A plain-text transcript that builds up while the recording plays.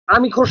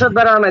আমি খোরশেদ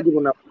বেড়া আনাই দিব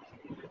না।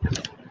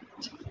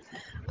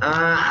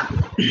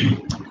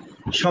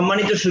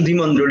 সম্মানিত সুধী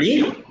মণ্ডলী,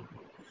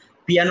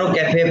 পিয়ানো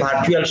ক্যাফে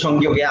ভার্চুয়াল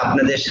সংযোগে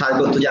আপনাদের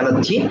স্বাগত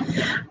জানাচ্ছি।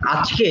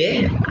 আজকে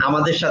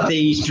আমাদের সাথে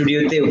এই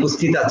স্টুডিওতে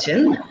উপস্থিত আছেন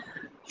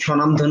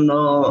স্বনামধন্য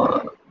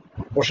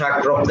পোশাক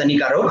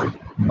রপ্তানিকারক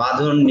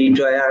বাঁধন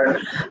নিটওয়্যার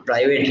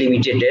প্রাইভেট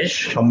লিমিটেডের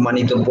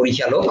সম্মানিত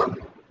পরিচালক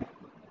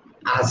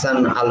আহসান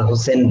আল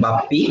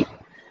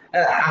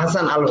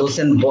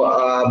হোসেন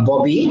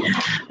ববি।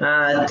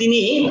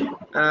 তিনি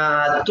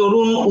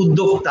তরুণ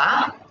উদ্যোক্তা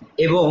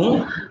এবং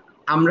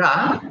আমরা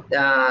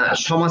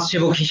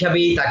সমাজসেবক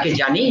হিসাবেই তাকে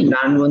জানি,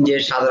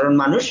 নারায়ণগঞ্জের সাধারণ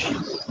মানুষ।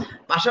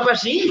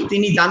 পাশাপাশি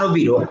তিনি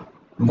দানবীরও।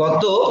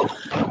 গত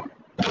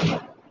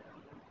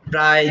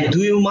প্রায়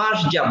 2 মাস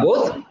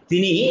যাবৎ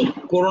তিনি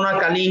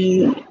করোনাকালীন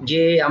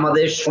যে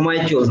আমাদের সময়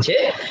চলছে,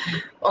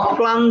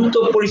 অক্লান্ত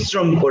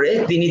পরিশ্রম করে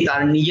তিনি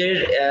তার নিজের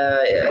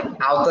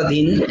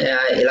আওতাধীন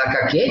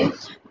এলাকাকে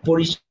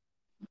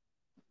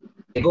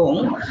এবং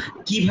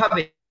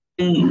কিভাবে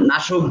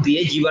নাশক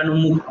দিয়ে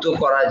জীবাণুমুক্ত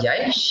করা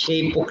যায়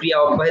সেই প্রক্রিয়া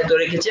অব্যাহত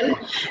রেখেছেন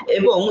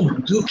এবং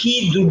দুঃখী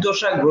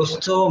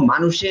দুর্দশাগ্রস্ত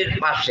মানুষের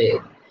পাশে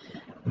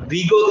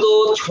বিগত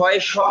 6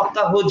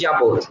 সপ্তাহ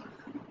যাবৎ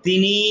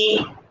তিনি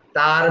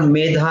তার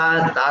মেধা,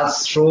 তার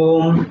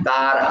শ্রম,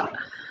 তার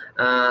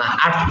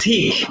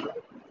আর্থিক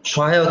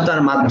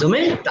সহায়তার মাধ্যমে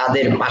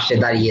তাদের পাশে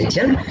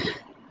দাঁড়িয়েছেন।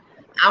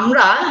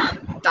 আমরা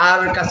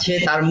তার কাছে,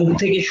 তার মুখ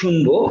থেকে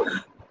শুনবো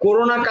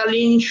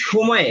করোনাকালীন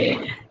সময়ে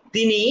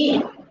তিনি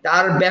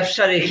তার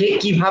ব্যবসা রেখে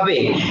কিভাবে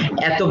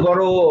এত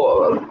বড়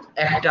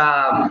একটা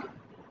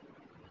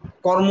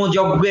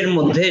কর্মযজ্ঞের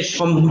মধ্যে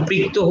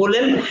সম্পৃক্ত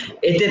হলেন,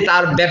 এতে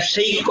তার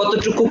ব্যবসায়িক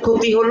কতটুকু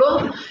ক্ষতি হলো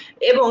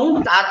এবং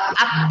তার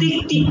আত্মিক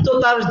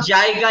তৃপ্ততার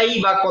জায়গায়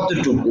বা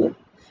কতটুকু।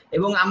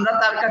 এবং আমরা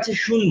তার কাছে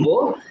শুনবো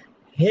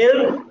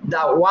help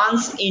the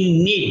once in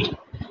need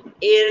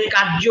এর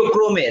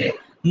কার্যক্রমের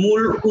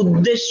মূল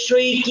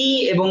উদ্দেশ্যই কি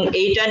এবং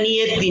এইটা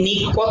নিয়ে তিনি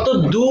কত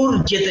দূর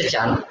যেতে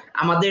চান,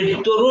 আমাদের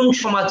তরুণ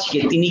সমাজকে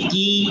তিনি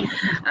কি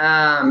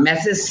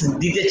মেসেজ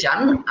দিতে চান,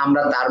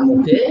 আমরা তার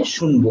মুখে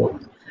শুনবো।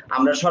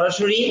 আমরা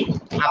সরাসরি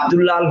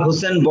আব্দুল্লাহ আল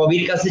হোসেন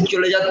ববির কাছে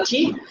চলে যাচ্ছি।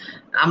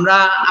 আমরা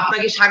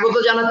আপনাকে স্বাগত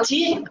জানাচ্ছি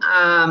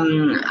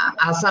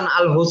আহসান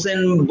আল হোসেন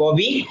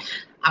ববি।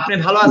 আপনি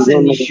ভালো আছেন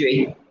নিশ্চয়ই?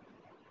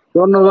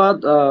 ধন্যবাদ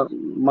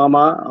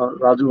মামা,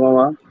 রাজু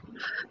মামা,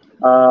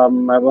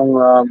 এবং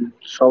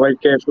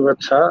সবাইকে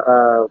শুভেচ্ছা।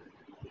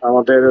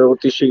 আমাদের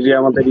অতি শীঘ্রই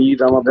আমাদের ঈদ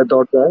আমাদের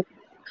দরজায়।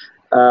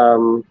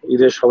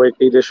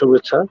 সবাইকে ঈদের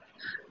শুভেচ্ছা।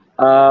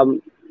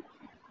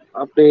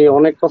 আপনি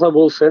অনেক কথা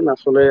বলছেন,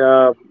 আসলে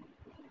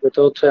এটা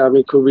হচ্ছে আমি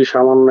খুবই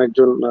সামান্য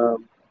একজন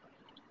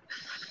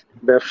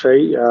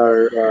ব্যবসায়ী। আর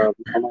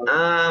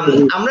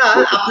আমরা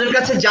আপনার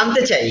কাছে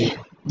জানতে চাই,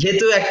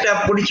 যেহেতু একটা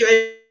পরিচয়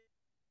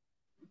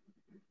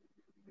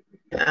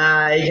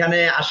এখানে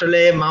আসলে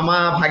মামা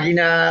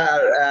ভাগিনা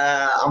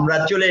আমরা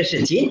চলে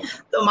এসেছি,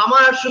 তো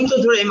মামার সূত্র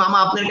ধরে মামা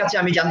আপনার কাছে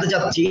আমি জানতে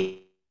চাচ্ছি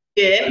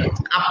যে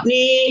আপনি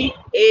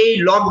এই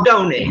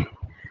লকডাউনে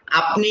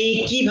আপনি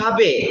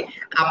কিভাবে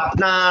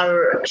আপনার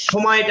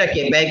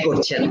সময়টাকে ব্যয়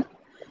করছেন।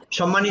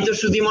 সম্মানিত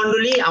সুধী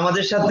মণ্ডলী,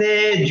 আমাদের সাথে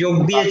যোগ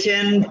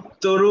দিয়েছেন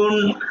তরুণ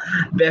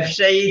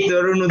ব্যবসায়ী,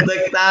 তরুণ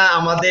উদ্যোক্তা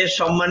আমাদের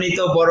সম্মানিত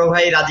বড়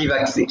ভাই রাজীব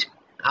আকসির।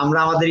 আমরা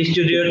আমাদের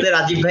স্টুডিওতে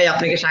রাজীব ভাই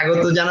আপনাকে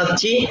স্বাগত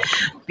জানাচ্ছি।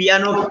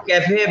 পিয়ানো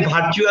ক্যাফে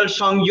ভার্চুয়াল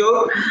সংযোগ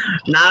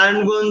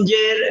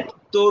নারায়ণগঞ্জের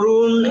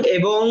তরুণ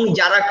এবং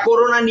যারা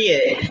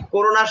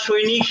করোনা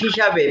সৈনিক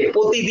হিসাবে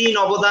প্রতিদিন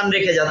অবদান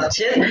রেখে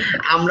যাচ্ছেন,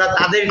 আমরা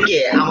তাদেরকে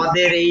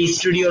আমাদের এই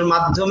স্টুডিওর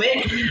মাধ্যমে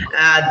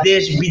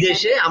দেশ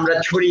বিদেশে আমরা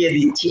ছড়িয়ে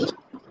দিচ্ছি।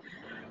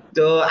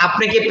 তো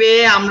আপনাকে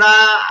পেয়ে আমরা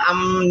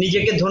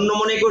নিজেকে ধন্য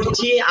মনে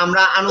করছি,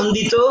 আমরা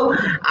আনন্দিত,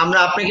 আমরা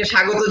আপনাকে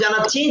স্বাগত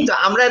জানাচ্ছি। তো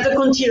আমরা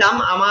এতক্ষণ ছিলাম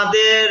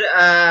আমাদের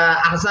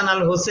আহসান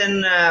আল হোসেন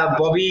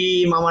ববি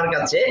মামার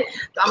কাছে,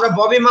 তো আমরা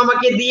ববি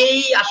মামাকে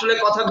দিয়েই আসলে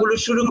কথাগুলো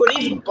শুরু করি,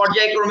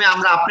 পর্যায়ক্রমে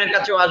আমরা আপনার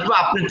কাছেও আসবো,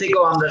 আপনার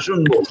থেকেও আমরা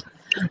শুনবো।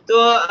 তো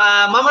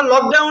মামা,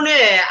 লকডাউনে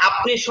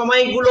আপনি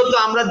সময়গুলো তো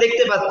আমরা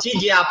দেখতে পাচ্ছি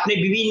যে আপনি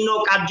বিভিন্ন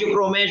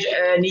কার্যক্রমে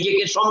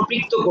নিজেকে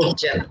সম্পৃক্ত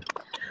করছেন।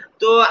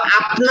 তো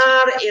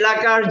আপনার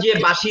এলাকার যে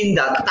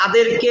বাসিন্দা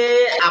তাদেরকে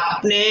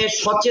আপনি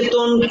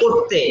সচেতন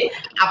করতে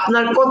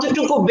আপনার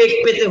কতটুকু বেগ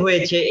পেতে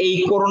হয়েছে এই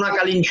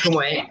করোনাকালীন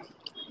সময়ে?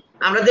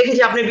 আমরা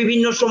দেখেছি আপনি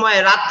বিভিন্ন সময়ে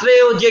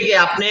রাত্রেও জেগে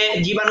আপনি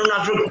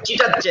জীবাণুনাশক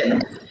ছিটাচ্ছেন,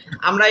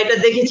 আমরা এটা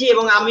দেখেছি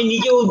এবং আমি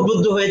নিজেও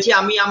উদ্বুদ্ধ হয়েছি।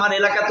 আমি আমার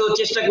এলাকাতেও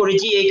চেষ্টা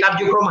করেছি এই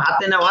কার্যক্রম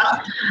হাতে নেওয়ার।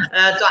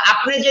 তো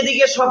আপনি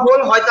যেদিকে সফল,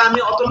 হয়তো আমি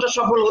অতটা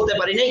সফল হতে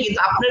পারি নাই, কিন্তু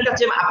আপনার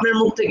কাছে আপনার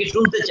মুখ থেকে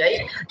শুনতে চাই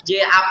যে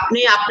আপনি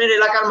আপনার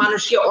এলাকার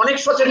মানুষকে অনেক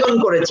সচেতন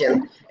করেছেন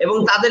এবং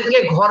তাদেরকে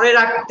ঘরে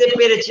রাখতে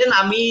পেরেছেন।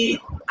 আমি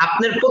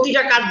আপনার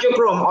প্রতিটা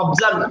কার্যক্রম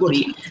অবজার্ভ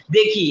করি,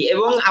 দেখি,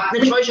 এবং আপনি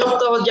 6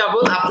 সপ্তাহ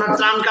যাবত আপনার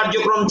ত্রাণ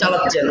কার্যক্রম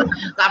চালাচ্ছেন।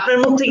 তো আপনার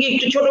মুখ থেকে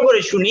একটু ছোট করে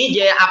শুনি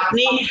যে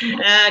আপনি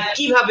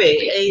কিভাবে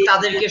এই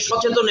তাদেরকে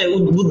সচেতনে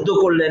উদ্বুদ্ধ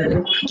করলেন,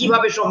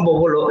 কিভাবে সম্ভব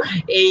হলো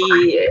এই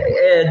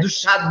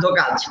দুঃসাধ্য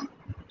কাজ?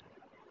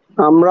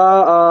 আমরা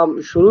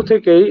শুরু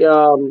থেকেই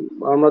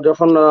আমরা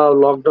যখন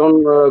লকডাউন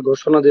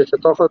ঘোষণা দিয়েছে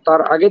তখন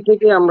তার আগে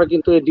থেকে আমরা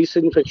কিন্তু এই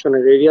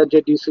ডিসইনফেকশনের এরিয়া যে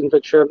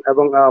ডিসইনফেকশন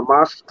এবং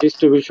মাস্ক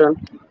ডিস্ট্রিবিউশন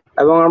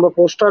এবং আমরা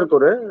পোস্টার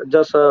করে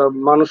জাস্ট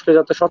মানুষকে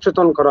যাতে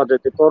সচেতন করা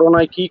যায় যে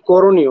করোনায় কি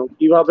করণীয়,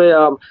 কিভাবে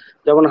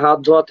যেমন হাত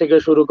ধোয়া থেকে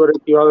শুরু করে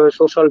কিভাবে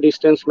সোশ্যাল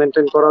ডিস্টেন্স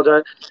মেনটেন করা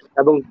যায়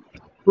এবং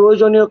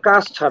প্রয়োজনীয়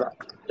কাজ ছাড়া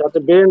যাতে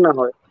বের না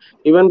হয়।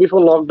 ইভেন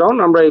বিফোর লকডাউন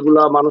আমরা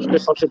এগুলা মানুষকে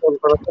সচেতন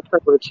করার চেষ্টা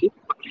করেছি।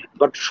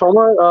 বাট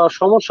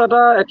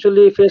সমস্যাটা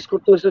অ্যাকচুয়ালি ফেস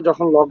করতে হয়েছে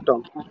যখন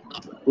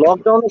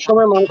লকডাউনের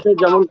সময় মানুষের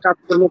যেমন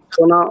কাজকর্ম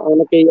ছিল না,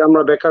 অনেকেই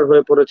আমরা বেকার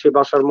হয়ে পড়েছি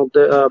বাসার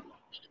মধ্যে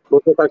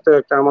বসে থাকতে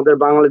থাকতে। আমাদের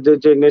বাঙালিদের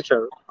যে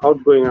নেচার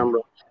আউটগোয়িং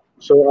আমরা,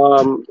 সো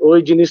ওই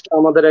জিনিসটা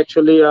আমাদের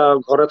অ্যাকচুয়ালি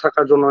ঘরে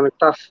থাকার জন্য অনেক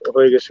টাফ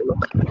হয়ে গেছিল।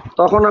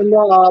 তখন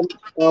আমরা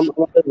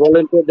আমাদের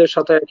ভলেন্টিয়ারদের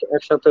সাথে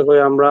একসাথে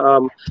হয়ে আমরা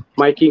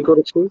মাইকিং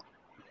করেছি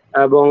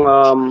এবং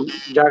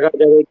জায়গায়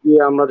জায়গায় গিয়ে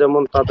আমরা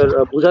যেমন তাদের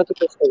বোঝাতে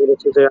চেষ্টা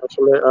করেছি যে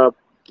আসলে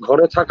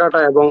ঘরে থাকাটা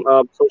এবং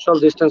সোশ্যাল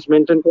ডিস্টেন্স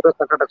মেনটেন করে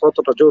থাকাটা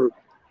কতটা জরুরি।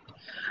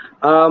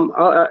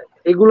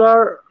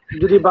 এগুলার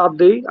যদি বাদ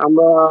দিই,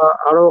 আমরা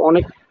আরো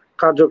অনেক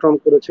কার্যক্রম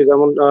করেছি,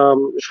 যেমন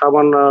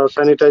সাবান,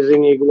 স্যানিটাইজিং,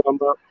 এগুলো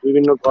আমরা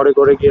বিভিন্ন ঘরে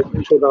ঘরে গিয়ে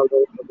পৌঁছে দেওয়ার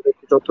ব্যবস্থা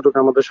করেছি যতটুকু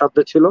আমাদের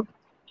সাধ্যে ছিল।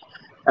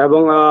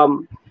 এবং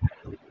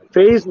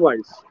ফেজ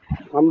ওয়াইজ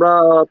আমরা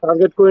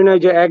টার্গেট করি নাই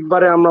যে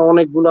একবারে আমরা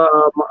অনেকগুলা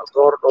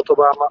ঘর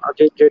অথবা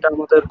যেটা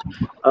আমাদের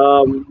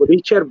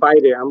রিচের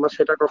বাইরে, আমরা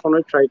সেটা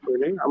কখনোই ট্রাই করি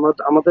নাই।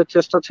 আমাদের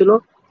চেষ্টা ছিল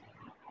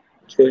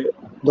যে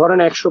ধরেন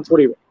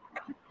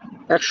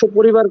 100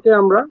 পরিবারকে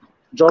আমরা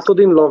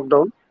যতদিন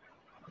লকডাউন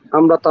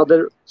আমরা তাদের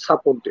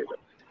সাপোর্ট দিই।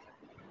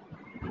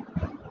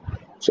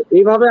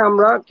 এইভাবে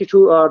আমরা কিছু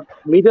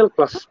middle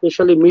class,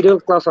 specially middle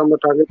class আমরা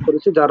টার্গেট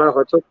করেছি, যারা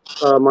হয়তো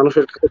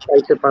মানুষের কাছে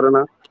চাইতে পারে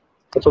না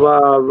অথবা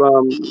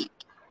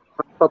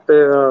হাসপাতে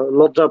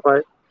লজ্জা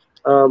পায়,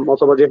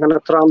 অথবা যেখানে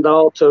ত্রাণ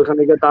দেওয়া হচ্ছে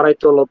ওখানে গিয়ে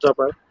দাঁড়াইতেও লজ্জা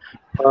পায়।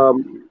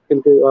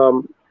 কিন্তু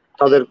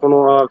তাদের কোনো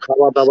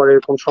খাওয়া দাবার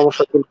এরকম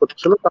সমস্যা ফিল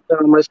করতেছিল, তাদের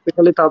আমরা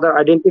স্পেশালি তাদের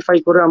আইডেন্টিফাই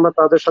করে আমরা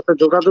তাদের সাথে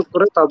যোগাযোগ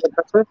করে তাদের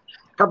কাছে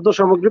খাদ্য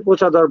সামগ্রী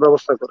পৌঁছা দেওয়ার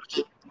ব্যবস্থা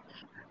করেছি।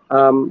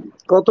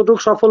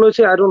 কতটুকু সফল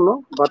হয়েছে I don't know,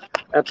 but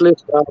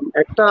list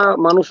একটা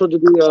মানুষও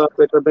যদি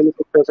এটার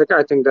বেনিফিট পেয়ে থাকে,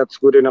 I think that's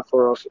good enough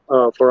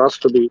for us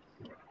to B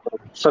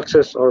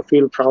success or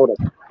feel proud of.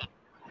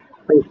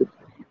 Thank you.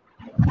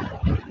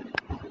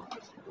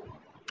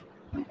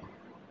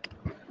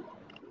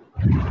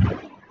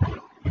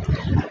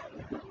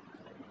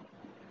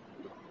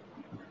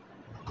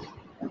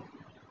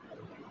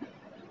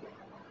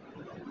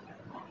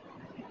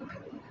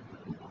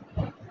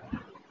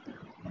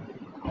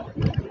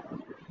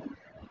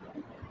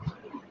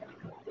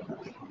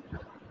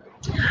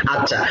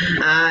 আচ্ছা,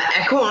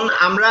 এখন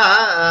আমরা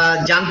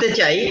জানতে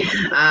চাই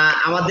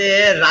আমাদের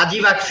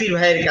রাজীব আকসির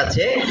ভাইয়ের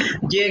কাছে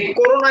যে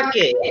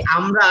করোনাকে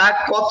আমরা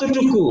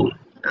কতটুকু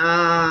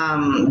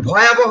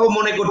ভয়াবহ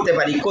মনে করতে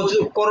পারি।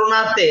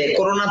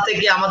 করোনাতে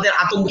কি আমাদের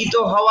আতঙ্কিত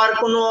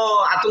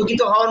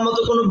হওয়ার মতো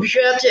কোনো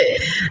বিষয় আছে,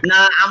 না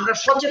আমরা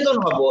সচেতন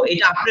হব?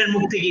 এটা আপনার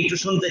মুখ থেকে একটু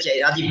শুনতে চাই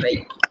রাজীব ভাই,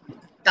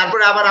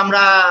 তারপরে আবার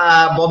আমরা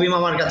ববি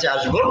মামার কাছে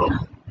আসবো।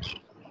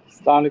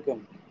 আসসালামু আলাইকুম।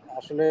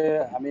 আসলে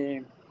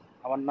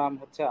আমার নাম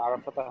হচ্ছে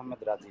আরাফাত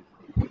আহমেদ রাজীব।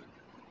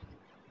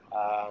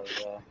 আর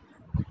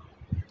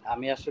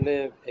আমি আসলে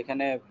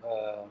এখানে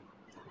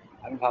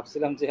আমি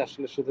ভাবছিলাম যে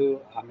আসলে শুধু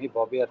আমি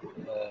ববি আর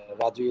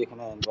রাজু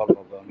এখানে ইনভলভ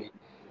হবো। আমি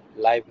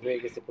লাইভ হয়ে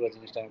গেছে পুরো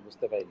জিনিসটা, আমি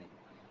বুঝতে পারিনি।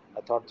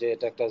 থট যে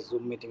এটা একটা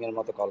জুম মিটিং এর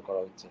মতো কল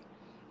করা হচ্ছে।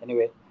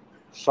 এনিওয়ে,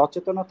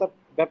 সচেতনতার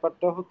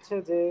ব্যাপারটা হচ্ছে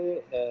যে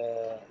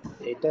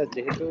এটা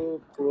যেহেতু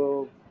পুরো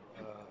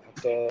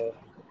একটা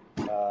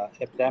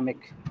এপিডেমিক,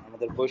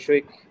 আমাদের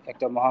বৈশ্বিক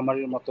একটা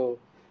মহামারীর মতো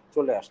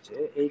চলে আসছে,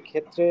 এই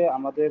ক্ষেত্রে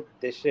আমাদের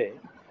দেশে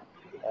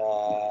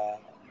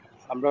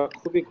আমরা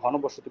খুবই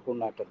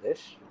ঘনবসতিপূর্ণ একটা দেশ।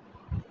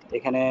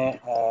 এখানে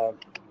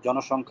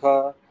জনসংখ্যা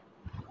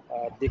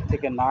দিক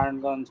থেকে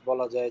নারায়ণগঞ্জ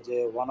বলা যায় যে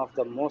one of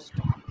the most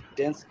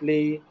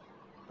densely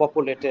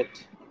populated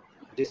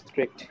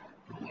district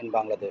in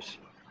Bangladesh.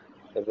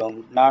 এবং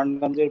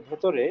নারায়ণগঞ্জের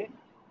ভেতরে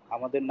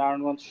আমাদের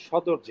নারায়ণগঞ্জ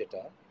সদর,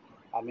 যেটা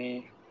আমি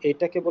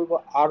এইটাকে বলবো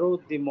আরও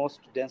দি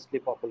মোস্ট ডেন্সলি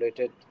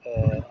পপুলেটেড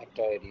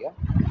একটা এরিয়া,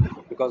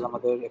 বিকজ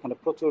আমাদের এখানে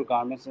প্রচুর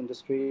গার্মেন্টস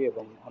ইন্ডাস্ট্রি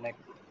এবং অনেক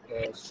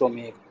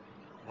শ্রমিক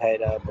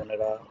ভাইরা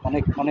বোনেরা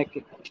অনেক অনেক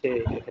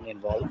এখানে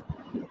ইনভলভ।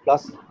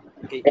 প্লাস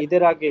এই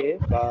ঈদের আগে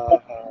বা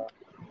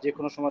যে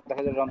কোনো সময়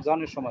দেখা যায়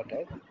রমজানের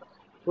সময়টায়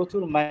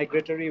প্রচুর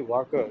মাইগ্রেটরি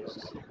ওয়ার্কার্স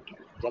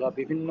যারা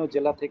বিভিন্ন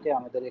জেলা থেকে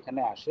আমাদের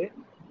এখানে আসে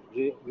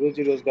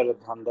রুজি রোজগারের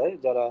ধান্দায়,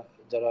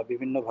 যারা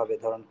বিভিন্নভাবে,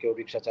 ধরেন কেউ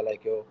রিক্সা চালায়,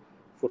 কেউ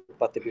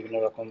ফুটপাতে বিভিন্ন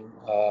রকম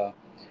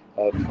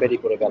ফেরি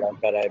করে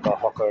বেড়ায় বা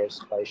হকার্স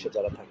বা এসে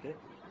যারা থাকে,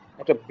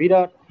 একটা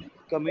বিরাট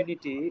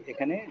কমিউনিটি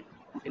এখানে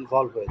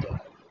ইনভলভ হয়ে যায়।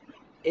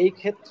 এই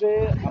ক্ষেত্রে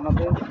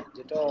আমাদের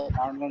যেটা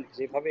নারায়ণগঞ্জ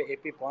যেভাবে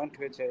এপি পয়েন্ট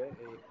হয়েছে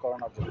এই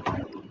করোনার জন্য,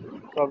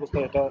 অবস্থা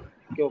এটা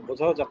কেউ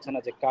বোঝাও যাচ্ছে না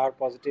যে কার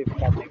পজিটিভ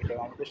কার নেগেটিভ।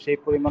 আমাদের সেই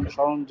পরিমাণ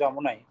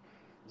সরঞ্জামও নাই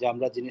যে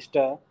আমরা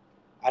জিনিসটা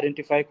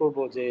আইডেন্টিফাই করব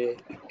যে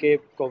কে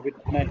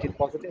কোভিড-19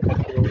 পজিটিভ আর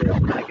কে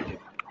নেগেটিভ।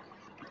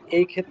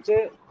 এই ক্ষেত্রে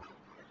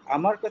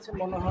আমার কাছে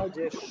মনে হয়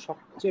যে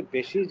সবচেয়ে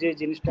বেশি যে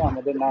জিনিসটা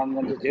আমাদের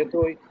নারায়ণগঞ্জে, যেহেতু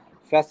ওই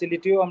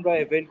ফ্যাসিলিটিও আমরা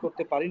অ্যাভেল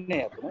করতে পারি না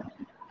এখনো,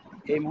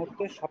 এই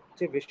মুহূর্তে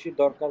সবচেয়ে বেশি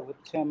দরকার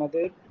হচ্ছে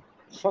আমাদের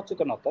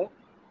সচেতনতা।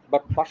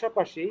 বাট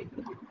পাশাপাশি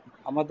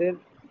আমাদের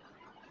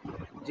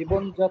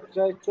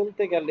জীবনযাত্রায়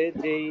চলতে গেলে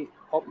যেই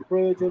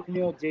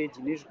অপ্রয়োজনীয় যে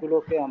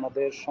জিনিসগুলোকে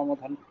আমাদের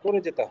সমাধান করে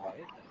যেতে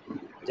হয়,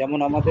 যেমন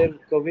আমাদের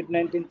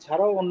কোভিড-19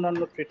 ছাড়াও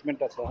অন্যান্য ট্রিটমেন্ট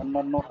আছে,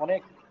 অন্যান্য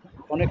অনেক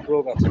অনেক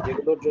রোগ আছে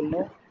যেগুলোর জন্য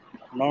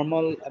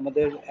নর্মাল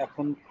আমাদের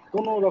এখন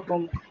কোনো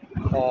রকম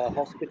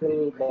হসপিটাল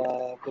বা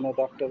কোনো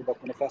ডক্টর বা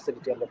কোনো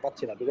ফ্যাসিলিটি আমরা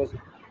পাচ্ছি না, বিকজ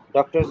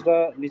ডক্টরসরা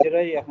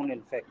নিজেরাই এখন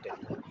infected.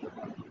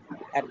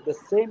 At the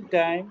same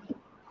time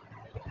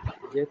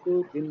যেহেতু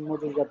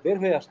দিনমজুররা বের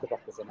হয়ে আসতে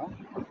পারতেছে না,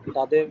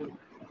 তাদের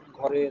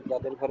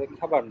যাদের ঘরে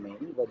খাবার নেই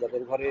বা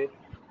যাদের ঘরে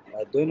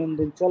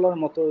দৈনন্দিন চলার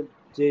মতো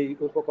যেই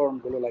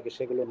উপকরণগুলো লাগে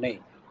সেগুলো নেই,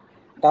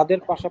 তাদের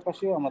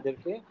পাশাপাশিও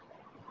আমাদেরকে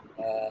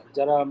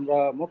যারা আমরা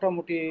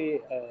মোটামুটি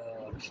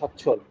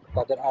সচ্ছল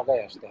তাদের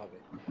আগায় আসতে হবে।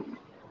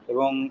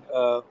 এবং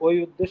ওই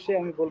উদ্দেশ্যে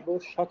আমি বলবো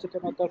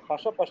সচেতনতার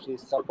পাশাপাশি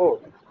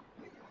সাপোর্ট,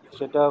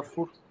 সেটা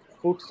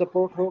ফুড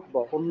সাপোর্ট হোক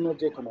বা অন্য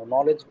যে কোনো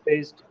নলেজ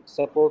বেসড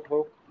সাপোর্ট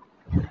হোক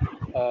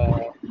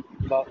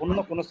বা অন্য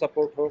কোনো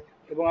সাপোর্ট হোক।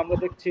 এবং আমরা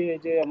দেখছি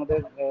এই যে আমাদের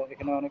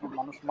এখানে অনেক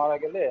মানুষ মারা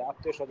গেলে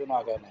আত্মীয় স্বজন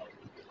আগায় নেয়।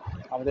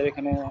 আমাদের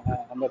এখানে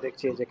আমরা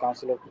দেখছি যে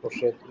কাউন্সিলর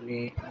খোরশেদ উনি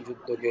নিজ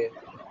উদ্যোগে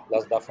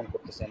লাশ দাফন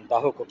করতেছেন,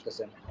 দাহ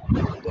করতেছেন।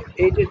 তো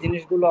এই যে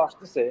জিনিসগুলো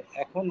আসতেছে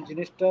এখন,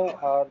 জিনিসটা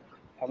আর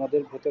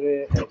আমাদের ভেতরে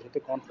যেহেতু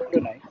কন্ট্রোলে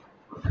নাই,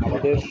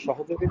 আমাদের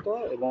সহযোগিতা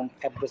এবং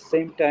অ্যাট দ্য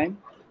সেম টাইম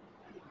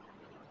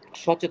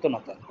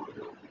সচেতনতা,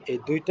 এই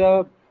দুইটা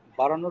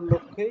বাড়ানোর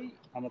লক্ষ্যেই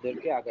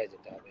আমাদেরকে আগায়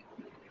যেতে হবে।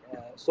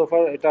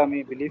 সোফার এটা আমি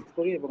বিলিভ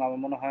করি, এবং আমার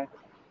মনে হয়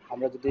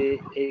আমরা যদি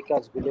এই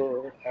কাজগুলো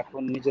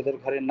এখন নিজেদের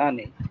ঘরে না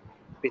নিই,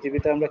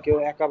 পৃথিবীতে আমরা কেউ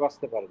একা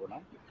বাঁচতে পারবো না।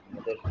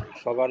 আমাদের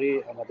সবারই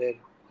আমাদের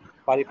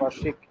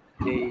পারিপার্শ্বিক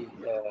যেই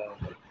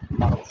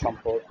মানব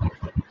সম্পদ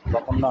বা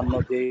অন্যান্য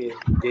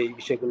যে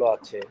বিষয়গুলো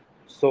আছে,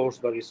 সোর্স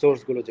বা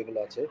রিসোর্সগুলো যেগুলো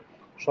আছে,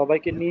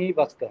 সবাইকে নিয়েই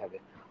বাঁচতে হবে।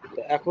 তো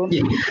এখন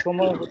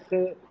সময় হচ্ছে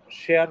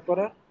শেয়ার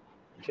করার,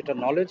 সেটা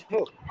নলেজ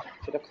হোক,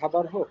 সেটা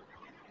খাবার হোক,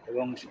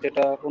 এবং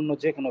সেটা অন্য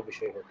যে কোনো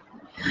বিষয় হোক।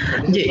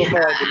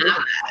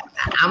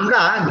 আমরা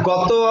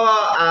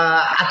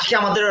আজকে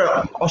আমাদের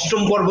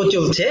 ৮ম পর্ব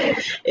চলছে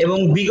এবং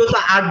বিগত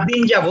 ৮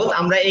 দিন যাবত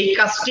আমরা এই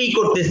কাজটি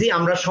করতেছি।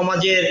 আমরা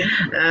সমাজের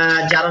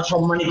যারা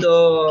সম্মানিত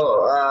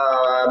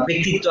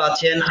ব্যক্তিত্ব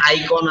আছেন,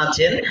 আইকন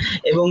আছেন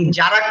এবং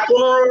যারা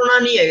করোনা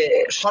নিয়ে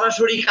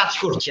সরাসরি কাজ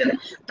করছেন,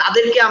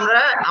 তাদেরকে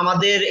আমরা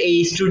আমাদের এই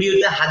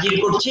স্টুডিওতে হাজির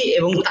করছি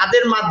এবং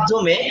তাদের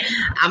মাধ্যমে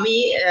আমি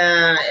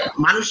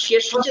মানুষকে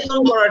সচেতন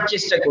করার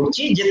চেষ্টা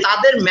করছি যে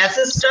তাদের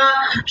মেসেজটা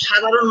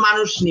সাধারণ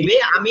মানুষ নিবে।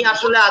 আমি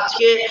আসলে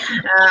আজকে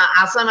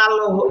আসান আল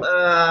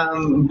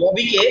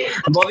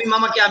ববি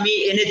মামাকে আমি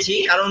এনেছি,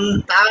 কারণ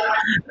তার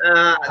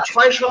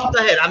 ৬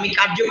 সপ্তাহের আমি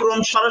কার্যক্রম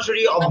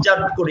সরাসরি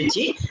অবজার্ভ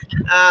করেছি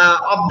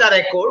অফ দ্য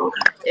রেকর্ড,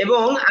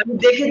 এবং আমি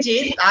দেখেছি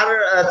তার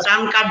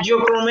ত্রাণ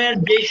কার্যক্রমের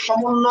যে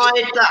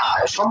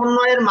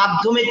সমন্বয়ের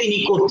মাধ্যমে তিনি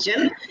করছেন,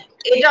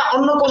 এটা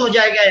অন্য কোনো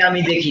জায়গায়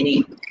আমি দেখিনি।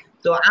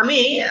 তো আমি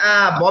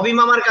ববি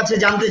মামার কাছে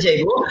জানতে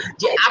চাইবো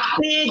যে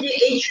আপনি যে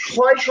এই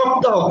 ৬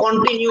 সপ্তাহ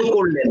কন্টিনিউ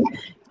করলেন,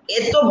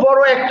 এত বড়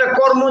একটা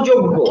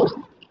কর্মযজ্ঞ,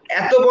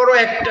 এত বড়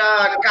একটা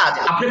কাজ,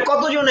 আপনি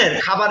কতজনের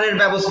খাবারের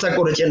ব্যবস্থা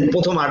করেছেন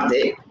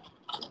প্রথমার্ধে,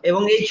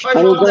 এবং এই ৬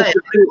 সপ্তাহে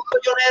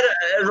কতজনের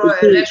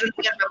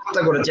রেশনিংয়ের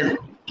ব্যবস্থা করেছেন?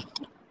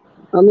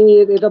 আমি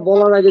এটা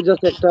বলার আগে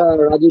জাস্ট একটা,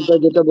 রাজীব ভাই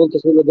যেটা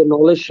বলতেছিল যে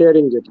নলেজ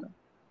শেয়ারিং, যেটা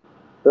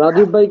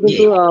রাজীব ভাই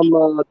কিন্তু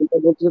যেটা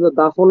বলছিল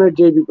দাফনের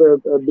যে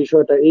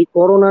বিষয়টা, এই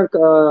করোনার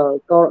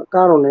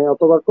কারণে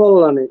অথবা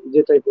কল্যাণে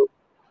যেটাই হোক,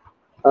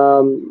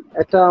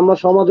 একটা আমরা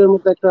সমাজের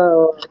মধ্যে একটা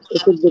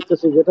এফেক্ট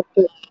দেখতেছি, যেটা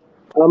হচ্ছে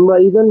আমরা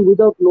even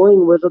without knowing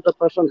whether the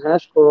person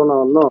has corona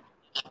or not,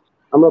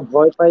 আমরা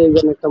ভয় পাই।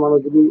 ইভেন একটা মানুষ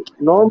যদি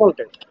নর্মাল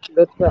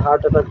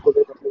হার্ট অ্যাটাক করে,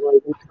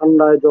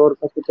 ঠান্ডায়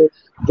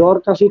জ্বর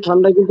কাশি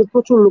ঠান্ডায় কিন্তু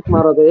প্রচুর লোক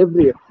মারা যায়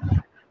every year,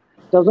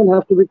 doesn't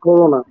have to B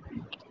corona.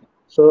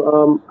 So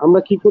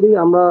আমরা কি করি,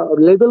 আমরা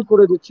লেবেল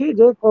করে দিচ্ছি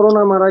যে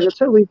করোনা মারা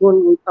গেছে, we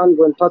can't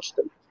go and touch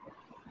them.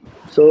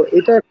 So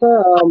এটা একটা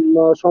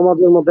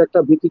সমাজের মধ্যে একটা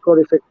ভীতিকর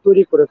ইফেক্ট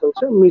তৈরি করে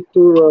ফেলছে,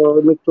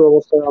 মৃত্যু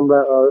অবস্থায় আমরা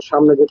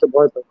সামনে যেতে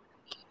ভয় পাই।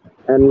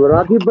 এন্ড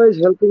রাজীব ভাই is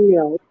helping me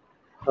out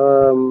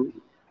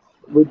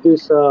with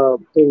this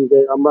thing, যে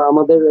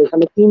আমাদের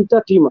এখানে 3টা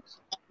টিম আছে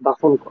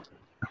দাফন করা,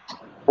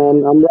 এন্ড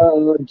আমরা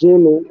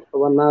জেনে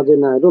অথবা না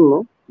জেনে, I don't know,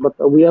 but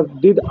we have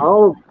did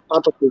hour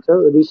part of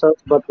research,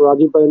 but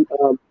Rajib ভাই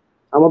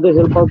আমাদের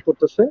হেল্প আউট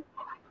করতেছে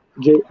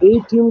যে এই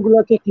টিম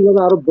গুলাকে কিভাবে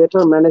আরো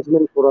বেটার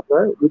ম্যানেজমেন্ট করা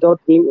যায় উইদাউট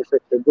বিং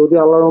এফেক্টেড। যদি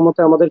আল্লাহর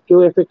রহমতে আমাদের কেউ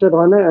এফেক্টেড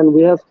হয় না, এন্ড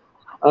উই হ্যাভ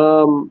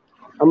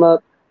আমরা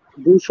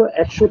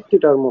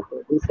 261টার মতো,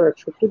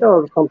 261টা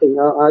or something,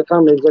 I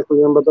can't exactly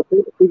remember the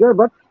figure,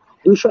 but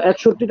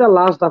 261টা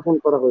লাশ দাফন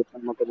করা হয়েছে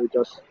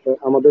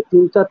আমাদের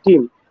 3টা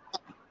টিম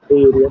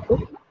এই এরিয়াতে।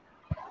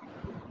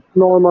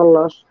 নর্মাল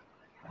লাশ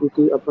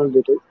আপনার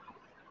যেটাই,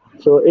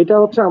 সো এটা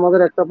হচ্ছে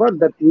আমাদের একটা part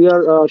that we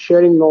are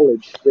sharing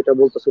knowledge, যেটা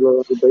বলতেছিল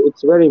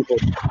ইটস ভেরি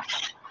ইম্পর্টেন্ট।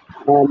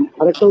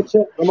 আরেকটা হচ্ছে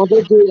আমাদের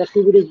যে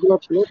অ্যাক্টিভিটিস গুলো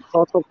ছিল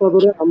 6 সপ্তাহ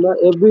ধরে, আমরা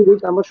এভরি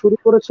উইক আমরা শুরু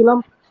করেছিলাম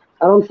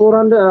অ্যারাউন্ড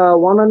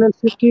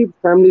 150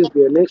 ফ্যামিলিজ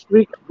দিয়ে। Next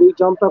week we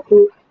jump up to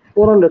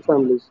 400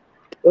 families.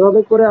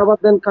 এভাবে করে আবার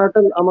দেন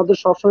কার্টেল আমাদের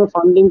সবসময়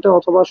ফান্ডিংটা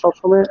অথবা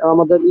সবসময়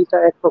আমাদের ইটা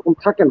একরকম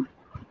থাকে না।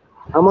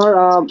 আমার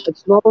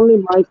it's not only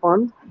my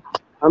fund,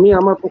 আমি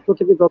আমার পক্ষ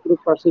থেকে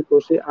যতটুকু পারছি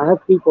করছি। I have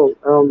people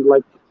around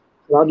like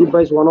Rajib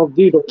ভাই is one of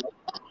the donor,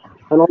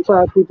 and also I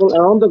have people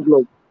around the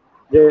globe.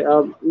 যে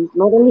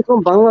নট অনলি ফ্রম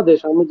বাংলাদেশ,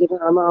 আমি যেটা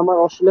আমার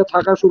অস্ট্রেলিয়া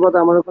থাকার সুবাদে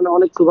আমার ওখানে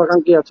অনেক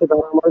শুভাকাঙ্ক্ষী আছে,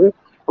 তারা আমাকে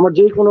আমার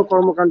যে কোনো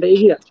কর্মকাণ্ডে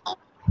এগিয়ে আছে।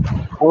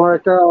 আমার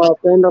একটা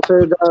ফ্রেন্ড আছে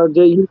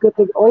যে ইউকে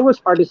থেকে অলওয়েজ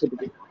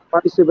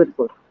পার্টিসিপেট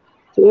করে।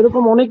 তো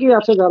এরকম অনেকেই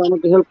আছে যারা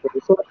আমাকে হেল্প করে।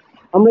 তো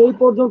আমরা এই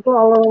পর্যন্ত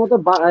আল্লাহর মতো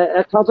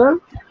 1000+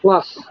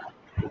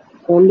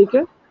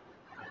 ফ্যামিলিকে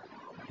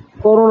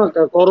করোনা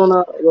করোনা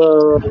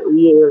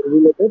ইয়ে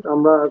রিলেটেড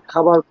আমরা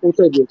খাবার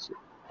পৌঁছে দিয়েছি।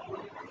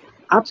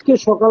 আজকে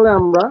সকালে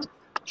আমরা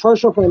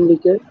 600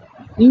 ফ্যামিলিকে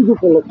ঈদ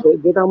উপলক্ষে,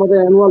 যেটা আমাদের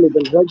annual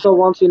event, help the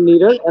once in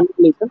নিডের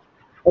annual event,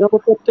 এরকম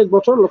প্রত্যেক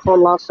বছর ফর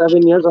লাস্ট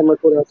 7 ইয়ার্স আমরা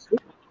করে আসছি।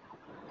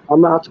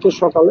 আমরা আজকে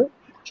সকালে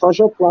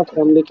 600+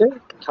 ফ্যামিলিকে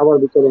খাবার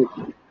বিতরণ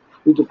করি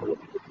ঈদ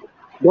উপলক্ষে।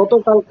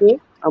 গতকালকে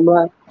আমরা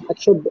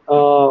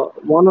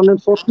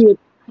 148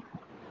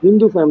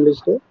 হিন্দু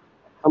ফ্যামিলিসকে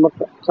আমরা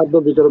খাদ্য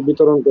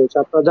বিতরণ করেছি।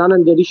 আপনারা জানেন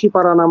যে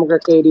ঋষিপাড়া নামক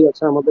একটা এরিয়া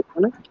আছে আমাদের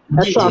এখানে,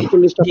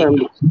 148টা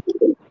ফ্যামিলি,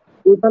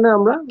 ওইখানে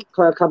আমরা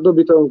খাদ্য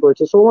বিতরণ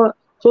করেছি।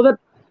 সো দ্যাট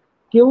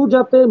কেউ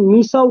যাতে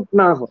মিস আউট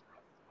না হয়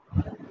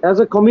as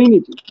a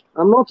community.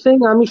 I am not saying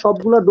আমি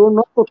সবগুলা ডোর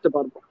নক করতে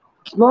পারবো,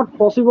 it's not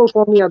possible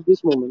for me at this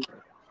moment.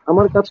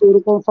 আমার কাছে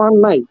এরকম ফান্ড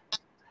নাই,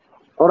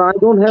 or I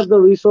don't have the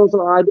resource,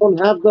 or I don't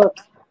have the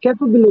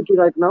capability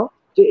right now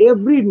to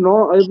every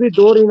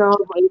door in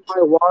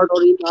my ward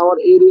or in our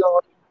area,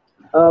 or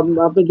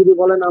আপনি যদি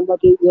বলেন আমরা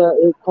যে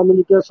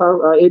community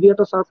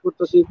এরিয়াটা সার্ভ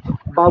করতেছি,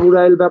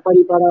 বাবুরাইল,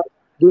 ব্যাপারীপাড়া,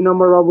 2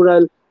 নম্বর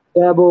বাবুরাইল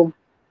এবং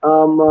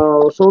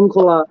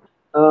সোনখোলা,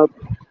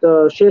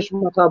 শেষ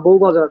মাথা,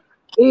 বউবাজার,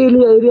 এই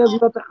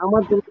এরিয়াগুলোতে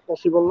আমার জন্য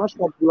পসিবল না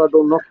সবগুলা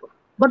ডোর নক করা,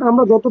 বাট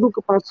আমরা যতটুকু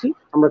পারছি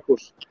আমরা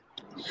করছি।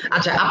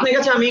 আচ্ছা, আপনার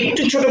কাছে আমি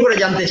একটু ছোট করে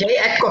জানতে চাই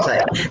এক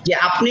কথায়, যে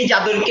আপনি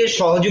যাদেরকে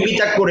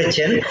সহযোগিতা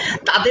করেছেন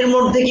তাদের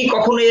মধ্যে কি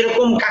কখনো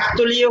এরকম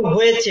কাকতালীয়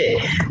হয়েছে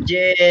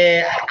যে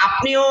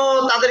আপনিও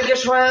তাদেরকে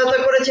সহায়তা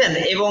করেছেন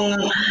এবং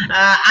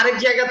আরেক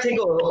জায়গা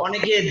থেকেও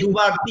অনেকে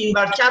 2বার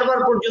 3বার 4বার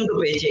পর্যন্ত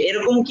পেয়েছে,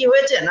 এরকম কি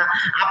হয়েছে? না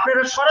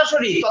আপনারা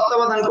সরাসরি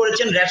তত্ত্বাবধান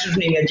করেছেন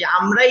রেশনিং এর, যে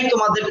আমরাই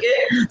তোমাদেরকে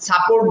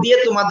সাপোর্ট দিয়ে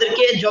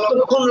তোমাদেরকে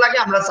যতক্ষণ লাগে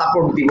আমরা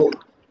সাপোর্ট দিব?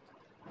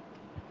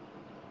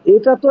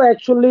 এটা তো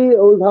অ্যাকচুয়ালি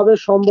ওইভাবে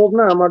সম্ভব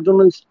না, আমার জন্য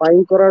স্পাইন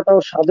করাটাও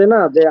সাধে না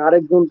যে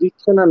আরেকজন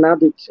দিচ্ছে না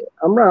দিচ্ছে।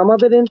 আমরা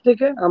আমাদের এন্ড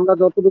থেকে আমরা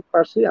যতটুকু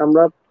পারছি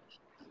আমরা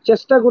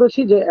চেষ্টা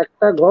করেছি যে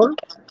একটা ঘর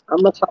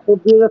আমরা সাপোর্ট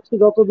দিয়ে যাচ্ছি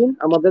যতদিন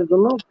আমাদের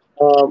জন্য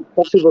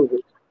পসিবল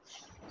হয়েছে।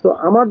 তো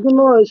আমার জন্য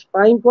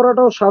স্পাইন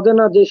করাটাও সাধে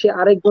না যে সে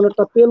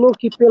আরেকজনেরটা পেলো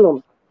কি পেলো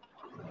না।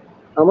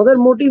 আমাদের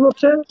মোটিভ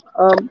হচ্ছে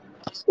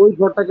ওই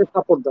ঘরটাকে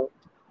সাপোর্ট দেওয়া।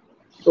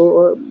 তো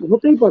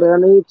হতেই পারে,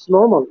 ইটস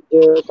নর্মাল যে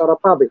তারা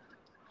পাবে।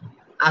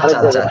 আচ্ছা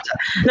আচ্ছা আচ্ছা,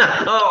 না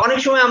অনেক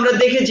সময় আমরা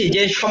দেখেছি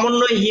যে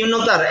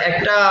সমন্বয়হীনতার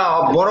একটা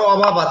বড়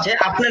অভাব আছে,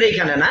 আপনার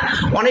এখানে না,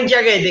 অনেক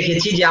জায়গায়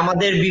দেখেছি যে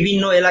আমাদের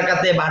বিভিন্ন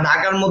এলাকাতে বা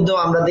ঢাকার মধ্যেও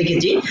আমরা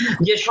দেখেছি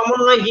যে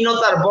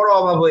সমন্বয়হীনতার বড়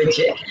অভাব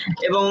হয়েছে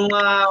এবং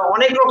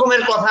অনেক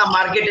রকমের কথা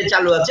মার্কেটে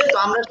চালু আছে। তো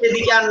আমরা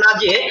সেদিকে আর না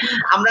যেয়ে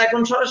আমরা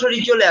এখন সরাসরি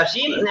চলে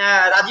আসি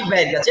রাজীব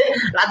ভাইয়ের কাছে।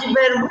 রাজীব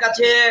ভাইয়ের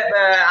কাছে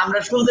আমরা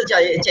শুনতে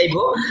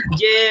চাইবো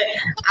যে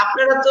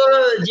আপনারা তো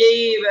যেই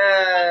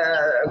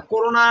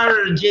করোনার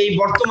যেই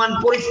বর্তমান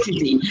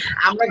পরিস্থিতি,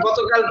 আমরা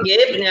গতকালকে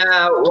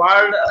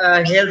ওয়ার্ল্ড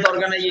হেলথ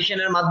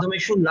অর্গানাইজেশনের মাধ্যমে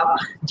শুনলাম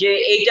যে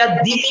এইটা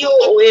দ্বিতীয়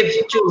ওয়েভ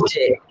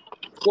চলছে,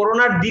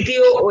 করোনার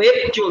দ্বিতীয় ওয়েভ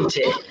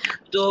চলছে।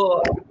 তো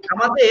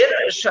আমাদের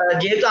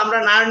যেহেতু আমরা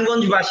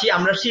নারায়ণগঞ্জবাসী,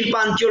 আমরা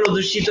শিল্পাঞ্চল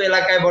অধ্যুষিত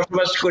এলাকায়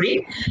বসবাস করি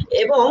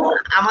এবং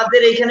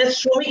আমাদের এখানে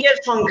শ্রমিকের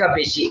সংখ্যা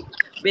বেশি,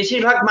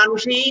 বেশিরভাগ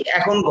মানুষই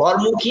এখন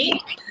ঘরমুখী।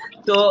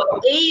 তো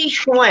এই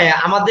সময়ে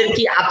আমাদের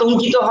কি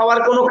আতঙ্কিত হওয়ার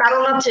কোনো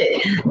কারণ আছে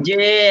যে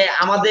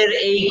আমাদের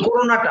এই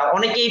করোনাটা,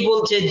 অনেকেই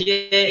বলছে যে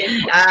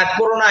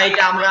করোনা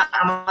এটা আমরা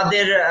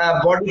আমাদের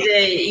বডিতে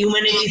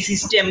ইমিউনিটি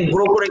সিস্টেম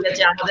গ্রো করে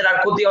গেছে, আমাদের আর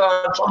ক্ষতি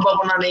হওয়ার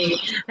সম্ভাবনা নেই,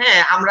 হ্যাঁ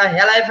আমরা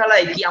হেলায়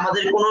ফেলায় কি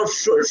আমাদের কোনো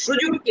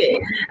সুযোগকে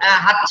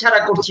হাতছাড়া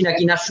করছি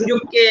নাকি, না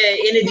সুযোগকে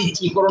এনে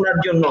দিচ্ছি করোনার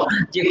জন্য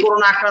যে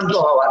করোনা আক্রান্ত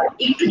হওয়ার,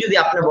 একটু যদি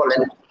আপনি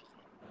বলেন।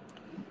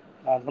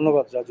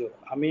 ধন্যবাদ রাজু।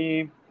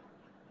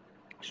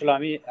 আসলে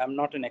আমি এম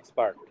নট এন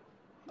এক্সপার্ট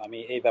আমি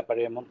এই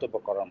ব্যাপারে মন্তব্য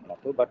করার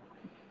মতো, বাট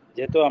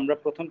যেহেতু আমরা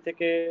প্রথম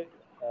থেকে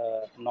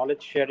নলেজ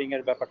শেয়ারিং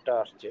এর ব্যাপারটা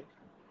আসছে,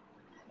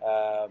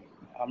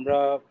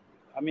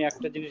 আমি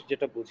একটা জিনিস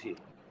যেটা বুঝি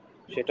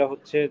সেটা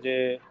হচ্ছে যে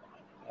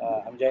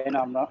আমি জানি না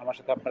আমার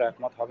সাথে আপনারা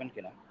একমত হবেন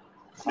কিনা,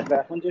 আমরা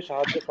এখন যে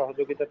সাহায্য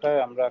সহযোগিতাটা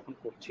আমরা এখন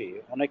করছি,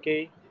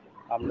 অনেকেই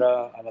আমরা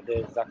আমাদের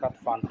জাকাত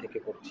ফান্ড থেকে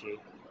করছি,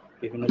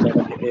 বিভিন্ন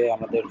জায়গা থেকে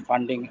আমাদের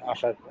ফান্ডিং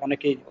আসার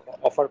অনেকেই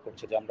অফার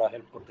করছে যে আমরা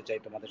হেল্প করতে চাই,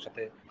 তোমাদের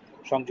সাথে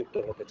সংযুক্ত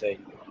হতে চাই।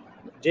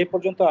 যে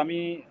পর্যন্ত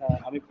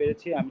আমি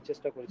পেরেছি, আমি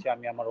চেষ্টা করেছি,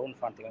 আমি আমার ওন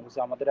ফান্ড থেকে, আমি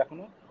বলছি আমাদের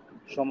এখনো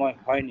সময়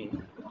হয়নি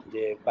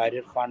যে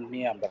বাইরের ফান্ড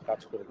নিয়ে আমরা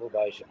কাজ করব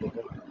বা এসে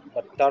করবো,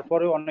 বাট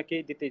তারপরেও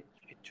অনেকেই দিতে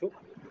ইচ্ছুক।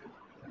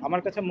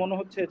 আমার কাছে মনে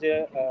হচ্ছে যে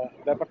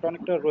ব্যাপারটা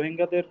অনেকটা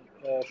রোহিঙ্গাদের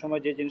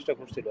সময় যে জিনিসটা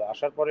ঘটছিল,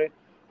 আসার পরে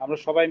আমরা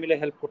সবাই মিলে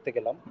হেল্প করতে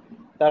গেলাম,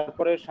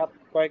 তারপরে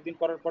কয়েকদিন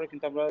করার পরে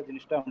কিন্তু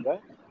জিনিসটা আমরা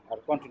আর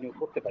কন্টিনিউ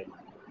করতে পারি না।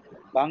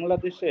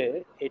 বাংলাদেশে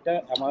এটা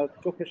আমার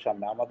চোখের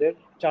সামনে, আমাদের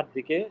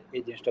চারদিকে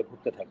এই জিনিসটা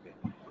ঘুরতে থাকবে।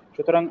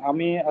 সুতরাং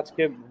আমি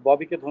আজকে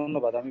ববিকে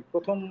ধন্যবাদ। আমি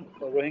প্রথম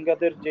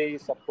রোহিঙ্গাদের যেই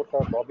সাপোর্টটা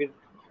ববির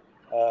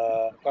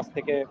কাছ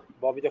থেকে,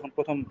 ববি যখন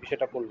প্রথম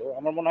বিষয়টা করলো,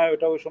 আমার মনে হয়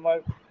ওটা ওই সময়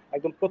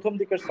একদম প্রথম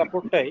দিকের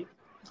সাপোর্টটাই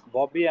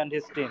ববি অ্যান্ড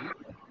হিজ টিম,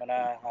 মানে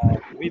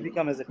we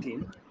become as a team,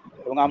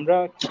 এবং আমরা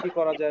কি কি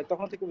করা যায়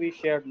তখন থেকে উই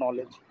শেয়ার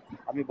নলেজ।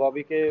 আমি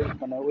ববিকে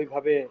মানে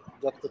ওইভাবে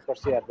যতটুকু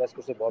পারছি অ্যাডভাইস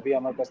করছে, ববি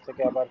আমার কাছ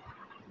থেকে আবার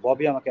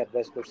ববি আমাকে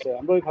অ্যাডভাইস করছে,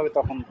 আমরা ওইভাবে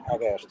তখন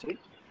আগে আসছি।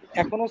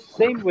 এখনো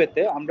সেম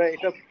ওয়েতে আমরা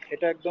এটা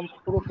এটা একদম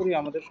পুরোপুরি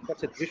আমাদের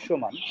কাছে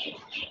দৃশ্যমান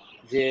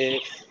যে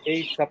এই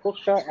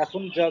সাপোর্টটা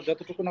এখন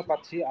যতটুকু না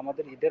পাচ্ছি,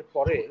 আমাদের ঈদের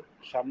পরে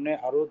সামনে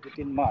আরো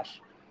 2-3 মাস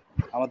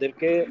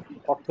আমাদেরকে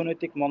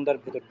অর্থনৈতিক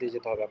মন্দার ভেতর দিয়ে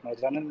যেতে হবে। আপনারা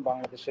জানেন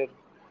বাংলাদেশের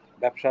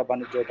ব্যবসা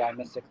বাণিজ্য,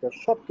 গার্মেন্টস সেক্টর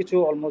সবকিছু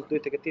অলমোস্ট 2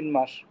 থেকে 3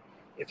 মাস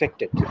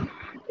এফেক্টেড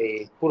এই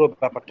পুরো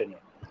ব্যাপারটা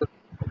নিয়ে।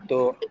 তো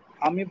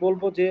আমি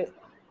বলবো যে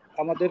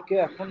আমাদেরকে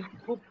এখন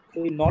খুব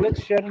এই নলেজ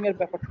শেয়ারিং এর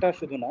ব্যাপারটা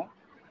শুধু না,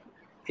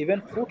 ইভেন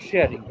ফুড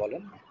শেয়ারিং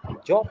বলেন,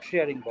 জব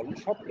শেয়ারিং বলেন,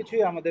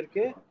 সবকিছুই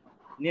আমাদেরকে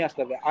নিয়ে আসতে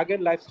হবে। আগের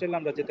লাইফস্টাইল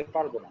আমরা যেতে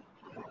পারবো না।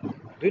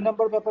 2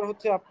 নম্বর ব্যাপার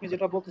হচ্ছে আপনি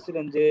যেটা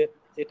বলতেছিলেন যে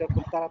এটা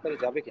খুব তাড়াতাড়ি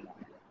যাবে কিনা,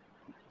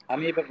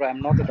 আমি এই ব্যাপারে I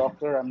am not a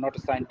doctor, I am not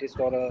a scientist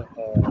or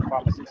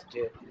pharmacist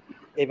যে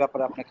এই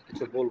ব্যাপারে আপনাকে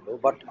কিছু বলবো,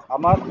 বাট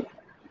আমার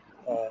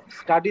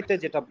স্টাডিতে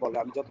যেটা বলে,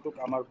 আমি যতটুকু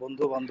আমার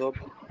বন্ধু বান্ধব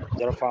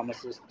যারা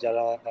ফার্মাসিস্ট,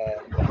 যারা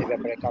এই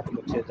ব্যাপারে কাজ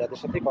করছে, যাদের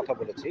সাথে কথা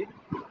বলেছি,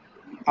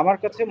 আমার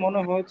কাছে মনে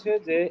হয়েছে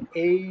যে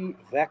এই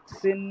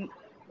ভ্যাকসিন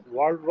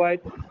ওয়ার্ল্ড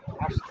ওয়াইড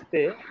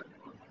আসতে,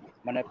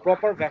 মানে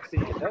প্রপার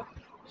ভ্যাকসিন যেটা,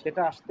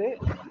 সেটা আসতে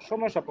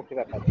সময় সাপেক্ষ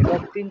ব্যাপার। এটা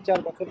 3-4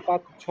 বছর,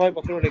 5-6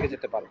 বছরও লেগে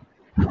যেতে পারে।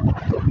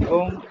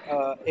 এবং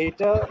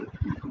এইটা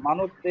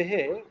মানব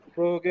দেহে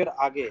প্রয়োগের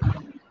আগে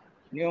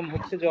নিয়ম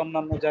হচ্ছে যে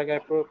অন্যান্য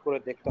জায়গায় প্রয়োগ করে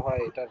দেখতে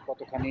হয় এটার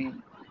কতখানি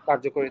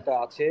কার্যকারিতা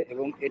আছে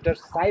এবং এটার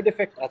সাইড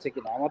এফেক্ট আছে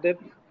কিনা। আমাদের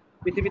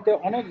পৃথিবীতে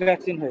অনেক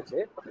ভ্যাকসিন হয়েছে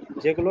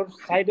যেগুলোর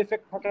সাইড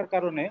এফেক্ট থাকার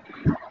কারণে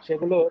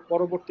সেগুলো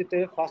পরবর্তীতে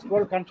ফার্স্ট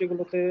ওয়ার্ল্ড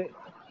কান্ট্রিগুলোতে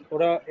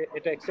ওরা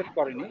এটা অ্যাকসেপ্ট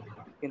করেনি,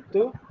 কিন্তু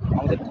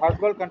আমাদের থার্ড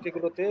ওয়ার্ল্ড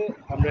কান্ট্রিগুলোতে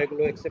আমরা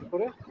এগুলো অ্যাকসেপ্ট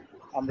করে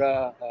আমরা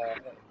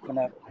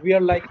মানে উই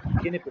আর লাইক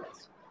গিনিপিগস।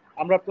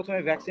 আমরা প্রথমে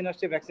ভ্যাকসিন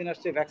আসছে ভ্যাকসিন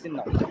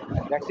নাও,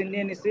 ভ্যাকসিন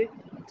নিয়ে নিছি,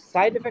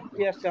 সাইড এফেক্ট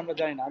কি আসছে আমরা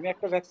জানি না। আমি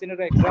একটা ভ্যাকসিনের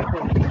এক্সাম্পল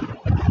দিই,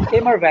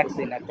 এমআর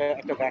ভ্যাকসিন,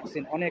 একটা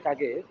ভ্যাকসিন অনেক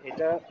আগে,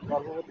 এটা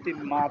গর্ভবতী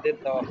মাদের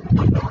দেওয়া হতো।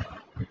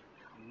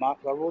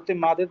 গর্ভবতী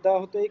মাদের দেওয়া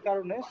হতো এই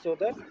কারণে, সো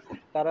দ্যাট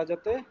তারা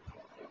যাতে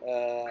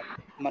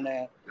মানে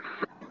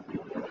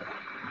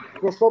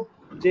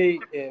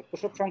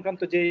প্রসব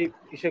সংক্রান্ত যেই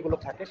বিষয়গুলো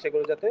থাকে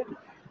সেগুলো যাতে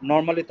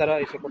নর্মালি তারা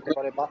এসে করতে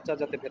পারে, বাচ্চা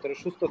যাতে ভেতরে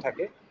সুস্থ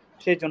থাকে,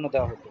 সেই জন্য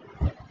দেওয়া হতো।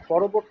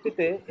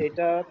 পরবর্তীতে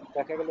এটা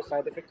দেখা গেল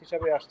সাইড এফেক্ট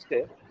হিসাবে আসছে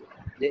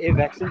যে এই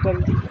ভ্যাকসিনটার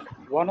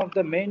one of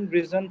the main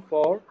reason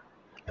for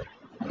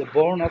the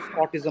born of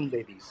autism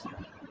babies.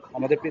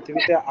 আমাদের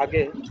পৃথিবীতে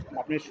আগে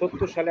আপনি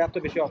 70 সালে এত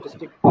বেশি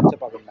অটিস্টিক বাচ্চা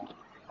পাবেন না।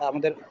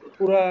 আমাদের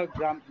পুরা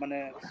গ্রাম মানে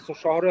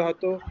শহরে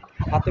হয়তো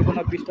হাতে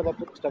গোনা 20টা বা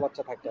 25টা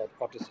বাচ্চা থাকতো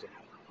অটিস্টিক,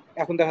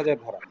 এখন দেখা যায়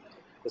ভরা।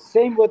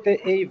 সেম ওয়েতে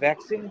এই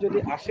ভ্যাকসিন যদি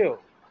আসেও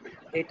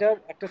এটার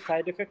একটা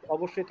সাইড এফেক্ট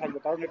অবশ্যই থাকবে,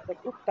 কারণ এটা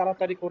খুব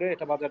তাড়াতাড়ি করে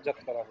এটা বাজারজাত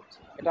করা হচ্ছে।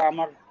 এটা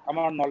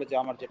আমার নলেজে,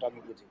 আমার যেটা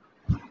আমি বুঝি।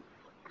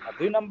 আর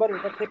 2 নম্বর,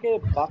 এটা থেকে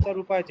বাঁচার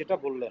উপায় যেটা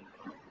বললেন,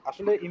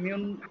 আসলে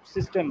ইমিউন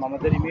সিস্টেম,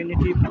 আমাদের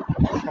ইমিউনিটি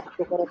শক্ত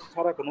করা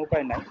ছাড়া কোনো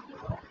উপায় নাই।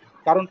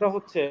 কারণটা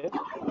হচ্ছে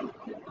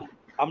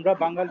আমরা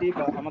বাঙালি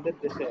বা আমাদের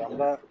দেশে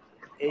আমরা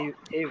এই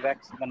এই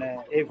মানে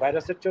এই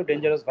ভাইরাসের চেয়েও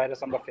ডেঞ্জারাস ভাইরাস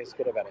আমরা ফেস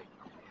করে বেড়াই।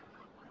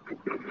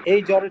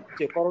 এই জ্বরের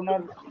যে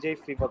করোনার যে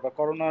ফিভার বা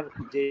করোনার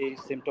যে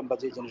সিমটম বা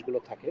যে জিনিসগুলো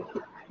থাকে,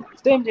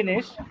 সেম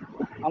জিনিস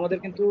আমাদের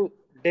কিন্তু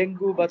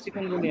ডেঙ্গু বা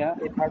চিকুনগুনিয়া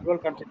এই থার্ড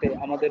ওয়ার্ল্ড কান্ট্রিতে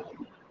আমাদের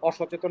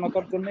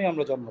অসচেতনতার জন্যই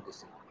আমরা জন্ম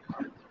দিছি।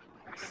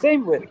 সেম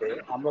ওয়েতে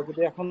আমরা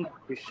যদি এখন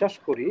বিশ্বাস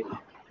করি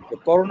যে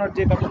করোনার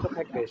যে ব্যাপারটা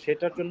থাকবে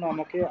সেটার জন্য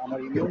আমাকে আমার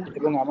ইমিউন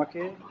এবং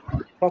আমাকে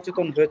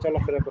সচেতন হয়ে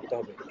চলাফেরা করতে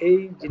হবে, এই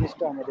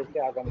জিনিসটা আমাদেরকে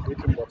আগামী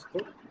 2-3 বছর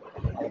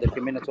আমাদেরকে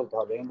মেনে চলতে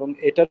হবে। এবং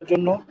এটার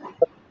জন্য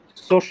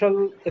সোশ্যাল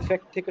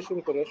এফেক্ট থেকে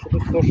শুরু করে, শুধু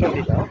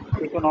সোশ্যালি না,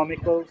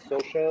 ইকোনমিক্যাল,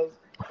 সোশ্যাল,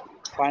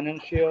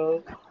 ফাইন্যান্সিয়াল,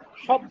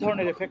 সব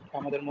ধরনের এফেক্ট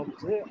আমাদের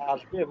মধ্যে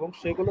আসবে এবং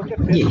সেগুলোকে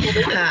ফেস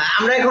করে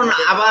আমরা এখন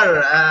আবার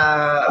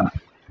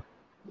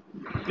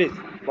প্লিজ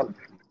বলুন।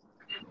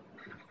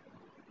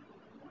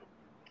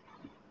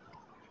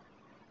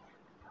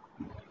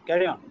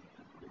 Carry on.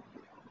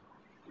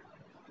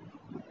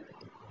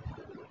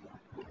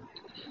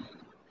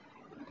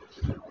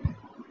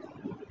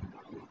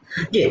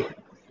 জি,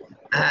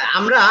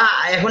 আমরা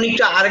এখন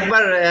একটু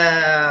আরেকবার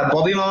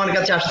ববি মামার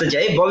কাছে আসতে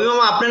চাই। ববি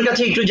মামা, আপনার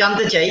কাছে একটু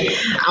জানতে চাই,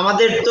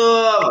 আমাদের তো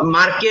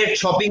মার্কেট,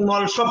 শপিং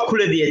মল সব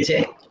খুলে দিয়েছে,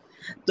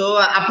 তো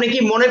আপনি কি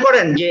মনে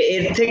করেন যে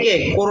এর থেকে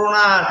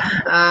করোনা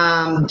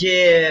যে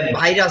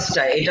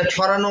ভাইরাসটা, এটা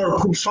ছড়ানোর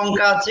খুব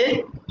শঙ্কা আছে,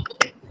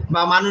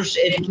 বা মানুষ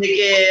এর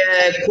থেকে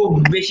খুব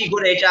বেশি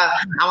করে এটা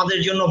আমাদের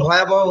জন্য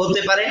ভয়াবহ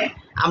হতে পারে?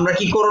 আমরা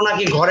কি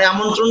করোনাকে ঘরে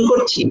আমন্ত্রণ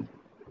করছি?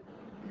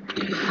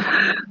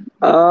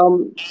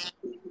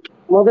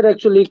 আমাদের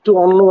অ্যাকচুয়ালি একটু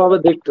অন্যভাবে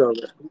দেখতে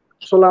হবে।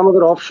 আসলে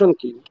আমাদের অপশন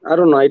কি,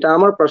 আরো না, এটা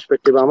আমার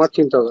পার্সপেক্টিভ, আমার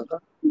চিন্তাধারা,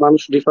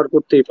 মানুষ ডিফার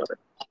করতেই পারে।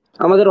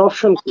 আমাদের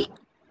অপশন কি?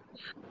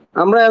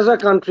 আমরা অ্যাজ আ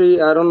কান্ট্রি,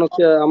 আর অন্য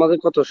আমাদের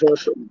কত,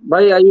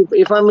 ভাই,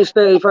 if I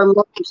mistake, if I am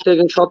not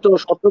mistaken,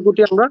 17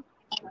 কোটি, আমরা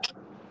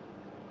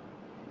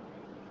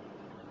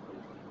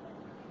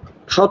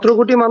 17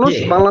 কোটি মানুষ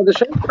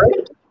বাংলাদেশে।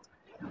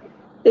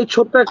 এই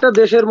ছোট্ট একটা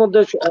দেশের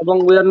মধ্যে, এবং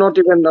we are not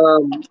even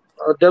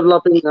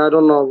developing, I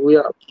don't know, we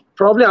are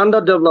probably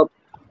under developed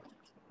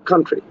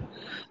country.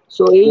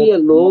 So এই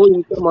লো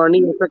ইনকাম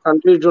আর্নিং একটা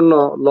কান্ট্রির জন্য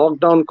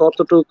লকডাউন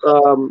কতটুকু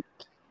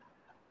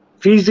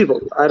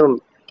feasible? I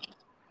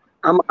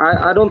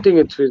don't think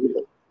it's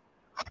feasible.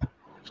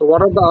 So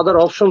what are the other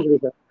options we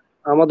have?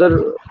 আমাদের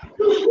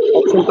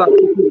option তো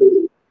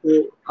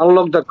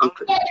unlock the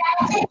country.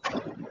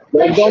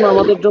 Lockdown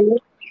আমাদের জন্য,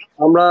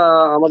 আমরা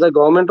আমাদের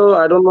গভর্নমেন্টও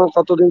আই ডোন্ট নো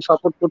কতদিন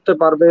সাপোর্ট করতে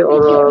পারবে,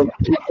 ওর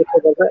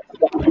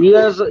উই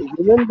অ্যাজ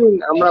হিউম্যান বিং,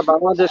 আমরা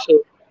বাংলাদেশে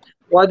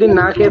কয়দিন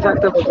না খেয়ে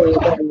থাকতে পারবো,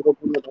 এটা আমাদের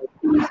জন্য।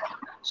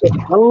 So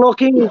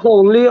unlocking is the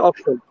only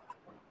option,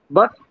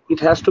 but it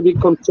has to be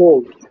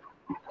controlled.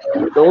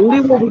 The only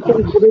way we can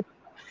get it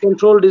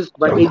controlled is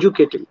by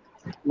educating.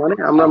 মানে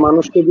আমরা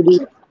মানুষকে যদি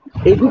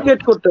এডুকেট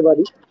করতে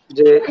পারি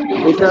যে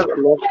এটার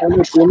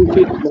লকডাউনের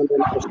বেনিফিট, মানে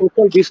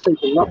social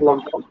distancing, not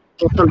lockdown,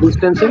 social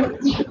distancing,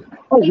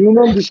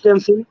 human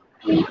distancing,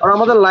 আর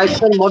আমাদের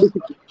lifestyle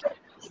modification.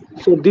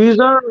 So these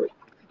are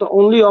the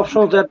only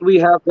options that we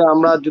have.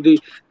 আমরা যদি,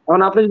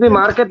 এখন আপনি যদি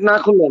মার্কেট না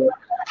খুললেন,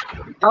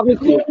 আমি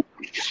কি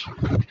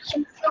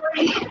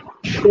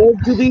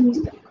যদি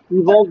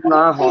ইভলভ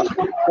না হয়,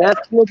 ক্যাশ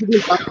ফ্লো যদি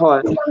না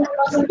হয়,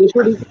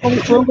 দেশের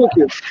ইকোনমি চলবে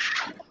কি?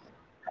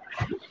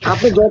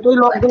 আপনি যতই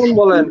লকডাউন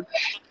বলেন,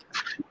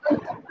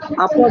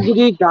 আপনার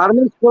যদি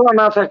গার্মেন্টস খোলা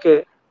না থাকে,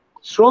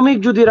 শ্রমিক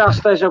যদি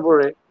রাস্তায় এসে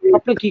পড়ে,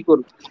 আপনি কি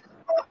করবেন?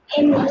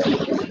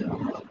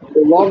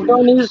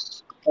 Lockdown is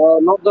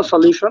not the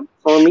solution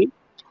for me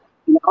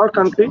in our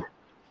country.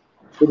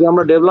 যদি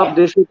আমরা ডেভেলপ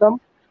দেশ হইতাম,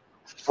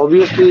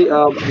 obviously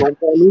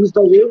lockdown is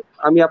the way.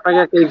 আমি আপনাকে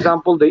একটা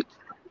এক্সাম্পল দিই।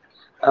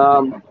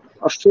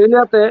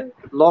 অস্ট্রেলিয়াতে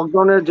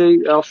লকডাউনের যে,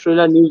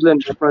 অস্ট্রেলিয়া,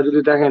 নিউজিল্যান্ড, আপনারা যদি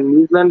দেখেন,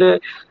 নিউজিল্যান্ডে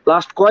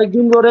লাস্ট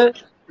কয়েকদিন ধরে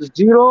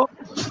জিরো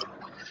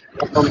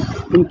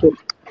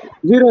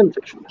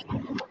ইনফেকশন,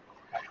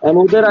 and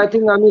ওদের আই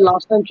থিঙ্ক, আমি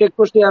লাস্ট টাইম চেক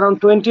করছি, অ্যারাউন্ড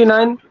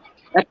 29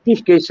 অ্যাক্টিভ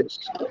কেসেস।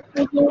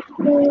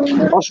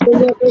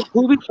 অস্ট্রেলিয়াতে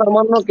খুবই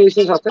সামান্য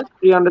কেসেস আছে,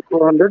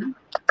 300-400,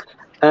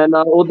 and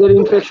ওদের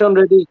ইনফেকশন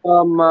রেট ইজ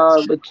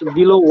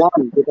বিলো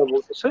 1, যেটা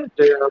বলতেছে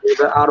যে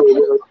আরো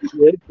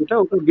যেটা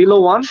ওটা বিলো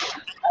 1,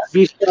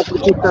 20টা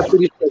 25টা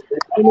 30টা,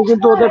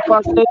 কিন্তু ওদের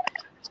পাশে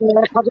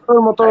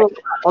 1000-এর মতো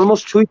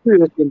অলমোস্ট ছুঁই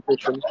হয়েছে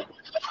ইনফেকশন।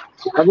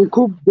 এবং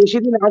খুব বেশি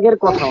দিন আগের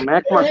কথা না,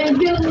 1 মাস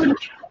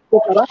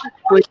তারা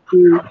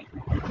 20,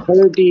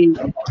 30,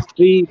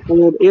 3,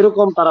 4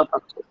 এরকম তারা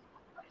পাচ্ছে।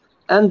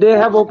 And they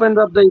have opened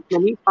up the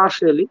economy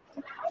partially,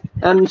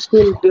 and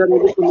still they are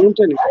able to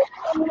maintain it.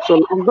 So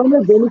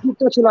লকডাউনের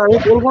বেনিফিটটা ছিল, আমি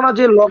বলবো না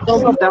যে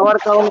লকডাউনটা দেওয়ার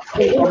কারণে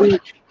সবই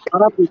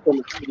খারাপ হইতো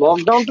না।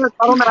 লকডাউনটার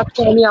কারণে আজকে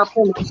আমি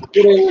আপনার মাস্ক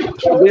করে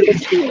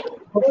বেরোচ্ছি,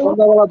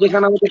 সন্ধ্যাবেলা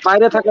যেখানে আমাদের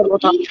বাইরে থাকার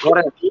কথা,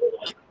 ঘরে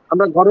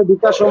আমরা ঘরে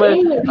ঢুকার সময়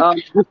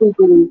গোসল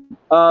করি,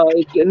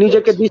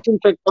 নিজেকে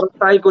ডিসইনফেক্ট করার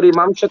ট্রাই করি,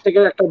 মানুষের থেকে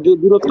একটা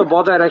দূরত্ব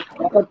বজায়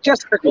রাখার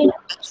চেষ্টা করি।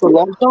 তো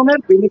লকডাউনের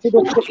বেনিফিট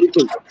হচ্ছে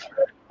এটাই,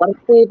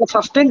 এটা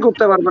সাস্টেইন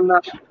করতে পারবেন না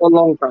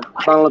লং টার্ম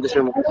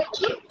বাংলাদেশের মধ্যে।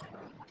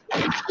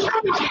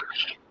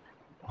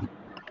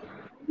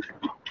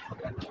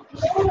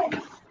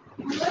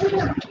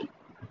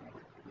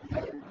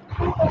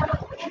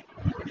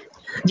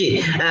 জি,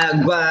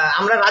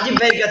 আমরা রাজীব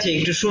ভাইয়ের কাছে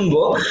একটু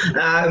শুনবো।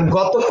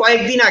 গত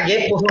কয়েকদিন আগে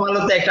প্রথম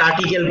আলোতে একটা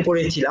আর্টিকেল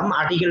পড়েছিলাম,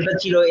 আর্টিকেলটা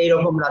ছিল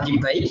এইরকম, রাজীব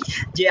ভাই,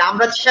 যে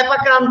আমরা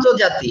ছাপাক্রান্ত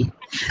জাতি।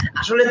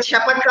 আসলে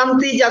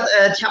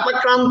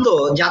ছাপাক্রান্ত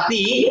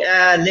জাতি,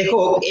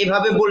 লেখক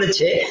এভাবে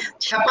বলেছে,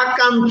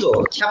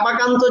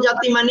 ছাপাক্রান্ত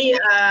জাতি মানে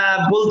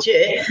বলছে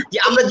যে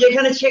আমরা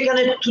যেখানে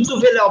সেখানে থুতু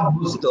ফেলে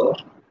অভ্যস্ত।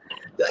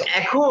 তো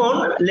এখন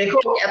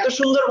লেখক এত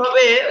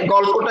সুন্দরভাবে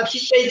গল্পটা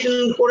চিত্রায়িত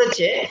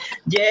করেছে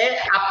যে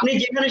আপনি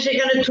যেখানে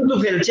সেখানে থুতু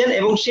ফেলছেন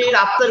এবং সেই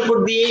রাস্তার উপর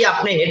দিয়েই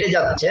আপনি হেঁটে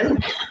যাচ্ছেন,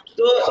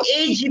 তো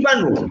এই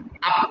জীবাণু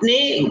আপনি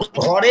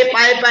ঘরে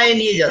পায়ে পায়ে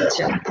নিয়ে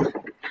যাচ্ছেন।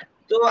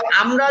 তো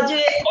আমরা যে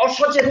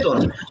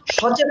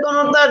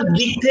সচেতনতার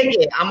দিক থেকে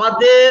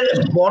আমাদের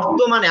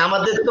বর্তমানে,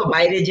 আমাদের তো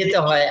বাইরে যেতে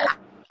হয়,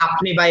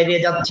 আপনি বাইরে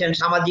যাচ্ছেন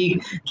সামাজিক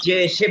যে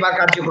সেবা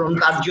কার্যক্রম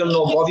তার জন্য,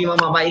 ববি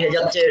মামা বাইরে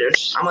যাচ্ছে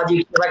সামাজিক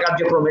সেবা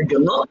কার্যক্রমের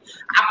জন্য।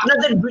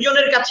 আপনাদের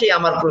দুজনের কাছে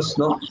আমার প্রশ্ন,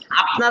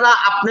 আপনারা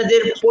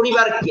আপনাদের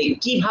পরিবারকে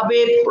কিভাবে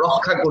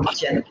রক্ষা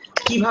করছেন,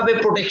 কিভাবে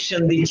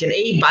প্রোটেকশন দিচ্ছেন?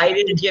 এই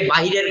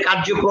বাইরের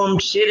কার্যক্রম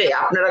সেরে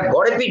আপনারা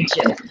ঘরে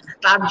ফিরছেন,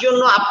 তার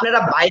জন্য আপনারা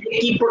বাইরে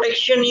কি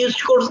প্রোটেকশন ইউজ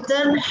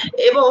করতেন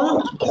এবং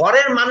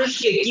ঘরের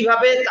মানুষকে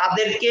কিভাবে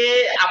তাদেরকে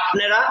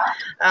আপনারা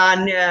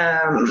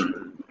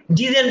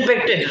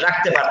ডিসইনফেক্টেড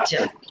রাখতে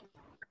পারছেন?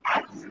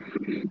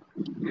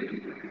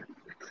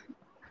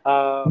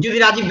 যদি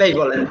রাজীব ভাই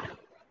বলেন,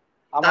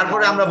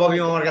 তারপরে আমরা ববি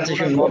মামার কাছে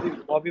শুনবো।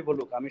 ববি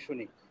বলুক, আমি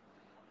শুনি।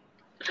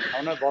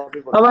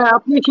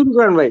 আপনি শুরু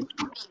করেন ভাই।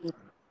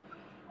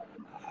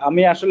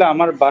 আমি আসলে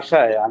আমার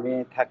বাসায় আমি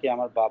থাকি,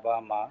 আমার বাবা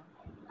মা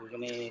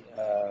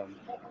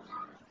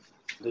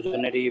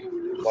দুজনেরই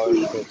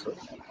বয়স হয়েছে।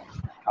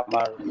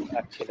 আমার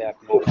এক ছেলে এক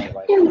মেয়ে, আমার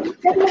ওয়াইফ।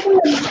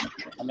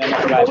 আমি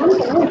আমার ড্রাইভার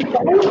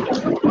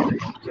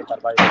তার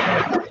বাড়ি।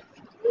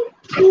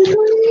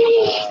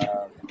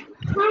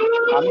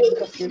 আমি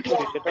যেটা ফিল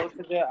করি সেটা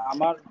হচ্ছে যে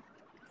আমার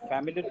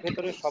ফ্যামিলির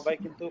ভেতরে সবাই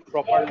কিন্তু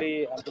প্রপারলি,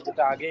 আমি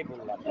যেটা আগেই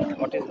বললাম,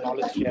 what is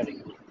knowledge sharing.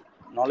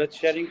 Knowledge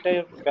শেয়ারিংটার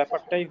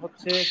ব্যাপারটাই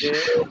হচ্ছে যে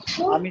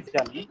আমি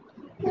জানি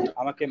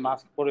আমাকে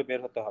মাস্ক পরে বের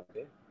হতে হবে,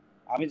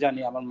 আমি জানি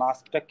আমার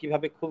মাস্কটা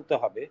কিভাবে খুলতে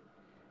হবে,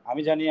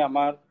 আমি জানি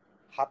আমার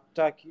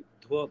হাতটা কি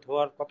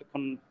ধোয়ার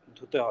কতক্ষণ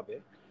ধুতে হবে,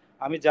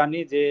 আমি জানি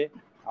যে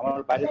আমার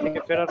বাইরে থেকে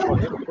ফেরার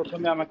পরে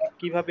প্রথমে আমাকে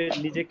কিভাবে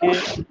নিজেকে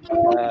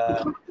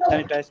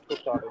স্যানিটাইজ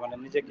করতে হবে, মানে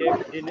নিজেকে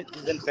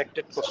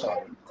ডিসইনফেক্টেড করতে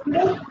হবে।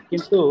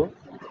 কিন্তু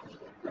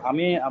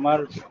আমি আমার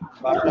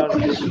বাসার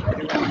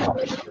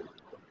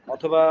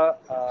অথবা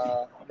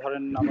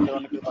ধরেন আমাদের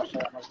অনেকের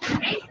বাসায় আমার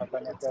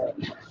একটা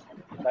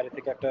বাইরে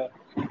থেকে একটা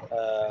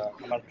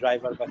আমার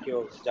ড্রাইভার বা কেউ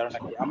যারা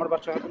নাকি আমার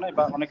বাসায় হয়তো নাই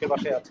বা অনেকের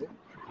বাসায় আছে,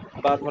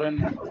 বা ধরেন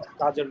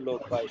কাজের লোক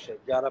বা এসে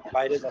যারা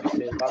বাইরে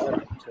যাচ্ছে, বাজার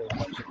করছে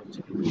বা এসে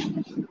করছে,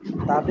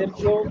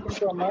 তাদেরকেও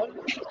কিন্তু আমার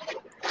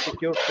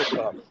সিকিউর করতে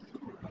হবে।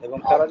 এবং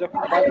তারা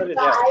যখন বাজারে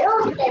যায়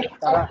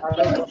তারা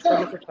আরো 10টা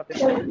লোকের সাথে,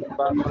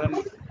 বা ধরেন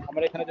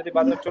আমার এখানে যদি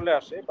বাজার চলে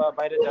আসে বা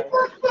বাইরে যায়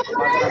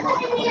বাজার আমার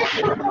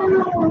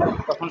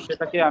তখন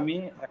সেটাকে আমি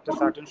একটা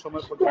সার্টেন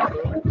সময় পর্যন্ত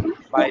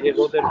বাইরে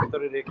রোদের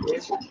ভিতরে রেখে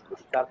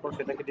তারপর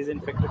সেটাকে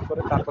ডিসইনফেক্টেড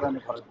করে তারপর আমি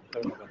ঘরের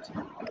ভিতরে নিয়ে যাচ্ছি।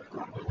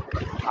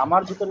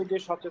 আমার ভিতরে যে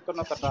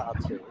সচেতনতাটা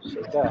আছে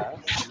সেটা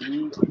আমি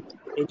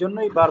এই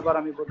জন্যই বারবার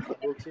আমি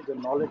বলছি যে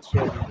নলেজ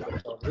শেয়ারিং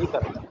করতে হবে। এই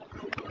কারণে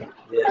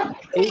যে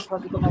এই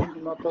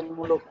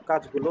সচেতনতামূলক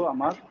কাজগুলো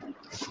আমার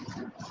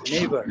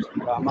নেইবার্স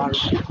বা আমার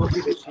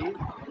প্রতিবেশী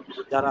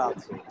যারা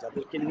আছে,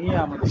 যাদেরকে নিয়ে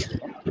আমাদের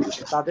জীবন,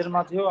 তাদের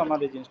মাঝেও আমার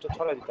এই জিনিসটা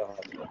ছড়াই দিতে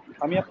হবে।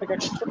 আমি আপনাকে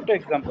একটা ছোট্ট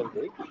এক্সাম্পল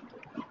দিই।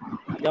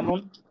 যেমন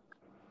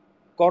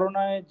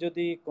করোনায়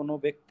যদি কোনো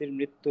ব্যক্তির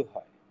মৃত্যু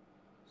হয়,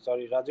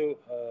 sorry Raju,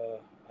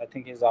 I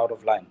think he is out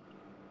of line.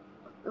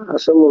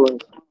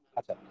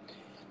 আচ্ছা,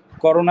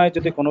 করোনায়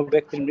যদি কোনো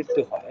ব্যক্তির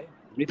মৃত্যু হয়,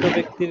 মৃত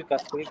ব্যক্তির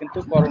কাছ থেকে কিন্তু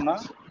করোনা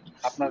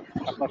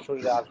আপনার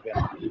শরীরে আসবে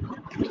না।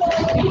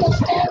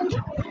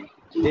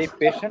 যে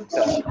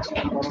পেশেন্টটা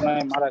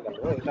করোনায় মারা গেল,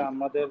 এটা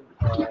আমাদের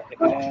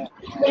এখানে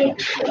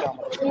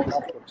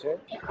কাজ করছে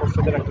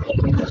ওষুধের একটা,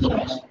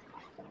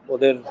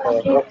 ওদের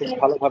খুব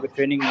ভালোভাবে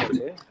ট্রেনিং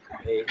নিয়েছে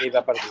এই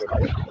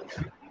ব্যাপারগুলোতে,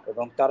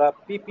 এবং তারা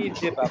পিপির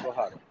যে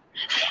ব্যবহার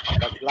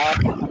বা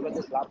গ্লাভস, আমরা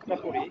যে গ্লাভসটা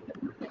পরি,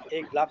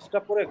 এই গ্লাভসটা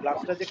পরে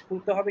গ্লাভসটা যে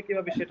খুলতে হবে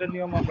কিভাবে সেটা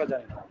নিয়ম আমরা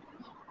জানি না।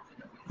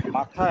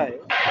 মাথায়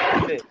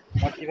খুলে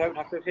কিভাবে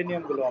ঢাকতে সেই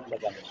নিয়মগুলো আমরা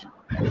জানি।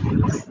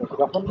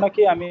 যখন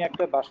নাকি আমি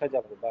একটা বাসায়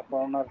যাব বা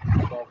করোনার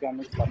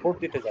আমি সাপোর্ট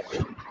দিতে যাব,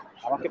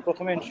 আমাকে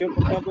প্রথমে এনশিওর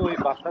করতে হবে ওই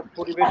বাসার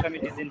পরিবেশ আমি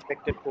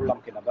ডিসইনফেক্টেড করলাম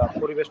কিনা, বা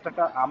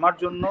পরিবেশটাকে আমার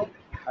জন্য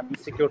আমি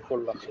সিকিউর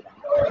করলাম কিনা।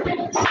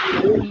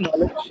 এই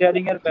নলেজ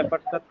শেয়ারিং এর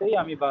ব্যাপারটাতেই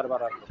আমি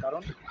বারবার আসবো,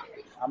 কারণ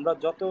আমরা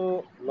যত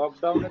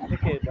লকডাউনের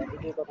থেকে,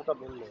 যে কথাটা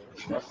বললো,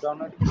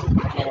 লকডাউনের থেকে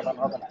সমাধান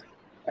হবে না।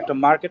 একটা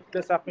মার্কেট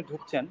প্লেসে আপনি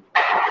ঢুকছেন,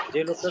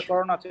 যে লোকটার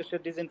করোনা আছে সে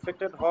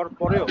ডিসইনফেক্টেড হওয়ার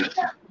পরেও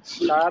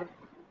তার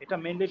এটা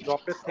মেইনলি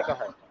ড্রপলেট থেকে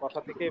হয়, কথা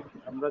থেকে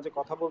আমরা যে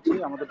কথা বলছি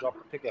আমাদের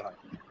ড্রপলেট থেকে হয়।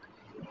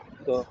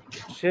 তো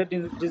সে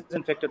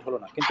ডিসইনফেক্টেড হলো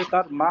না, কিন্তু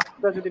তার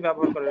মাস্কটা যদি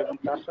ব্যবহার করে এবং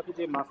তার সাথে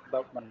যে মাস্ক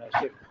মানে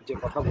সে যে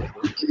কথা বলবে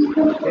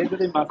সে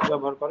যদি মাস্ক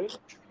ব্যবহার করে,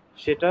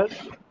 সেটার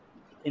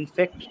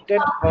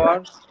ইনফেক্টেড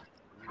হওয়ার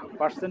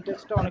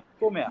পার্সেন্টেজটা অনেক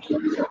কমে আসে।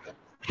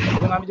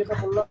 এবং আমি যেটা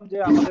বললাম যে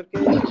আমাদেরকে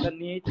এটা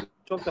নিয়েই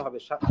চলতে হবে।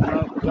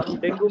 যেমন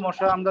ডেঙ্গু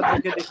মশা আমরা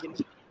চোখে দেখি,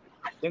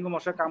 ডেঙ্গু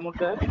মশা কামড়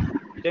দেয়,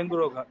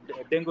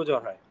 ডেঙ্গু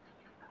জ্বর হয়,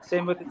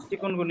 সেম ওয়েতে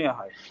চিকুনগুনিয়া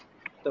হয়।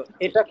 তো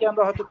এটাকে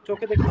আমরা হয়তো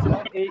চোখে দেখতেছি না,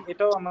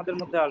 এটাও আমাদের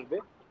মধ্যে আসবে,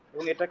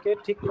 এবং এটাকে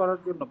ঠিক করার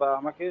জন্য বা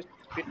আমাকে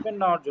ট্রিটমেন্ট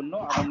নেওয়ার জন্য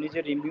আমার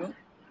নিজের ইমিউন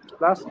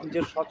প্লাস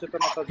নিজের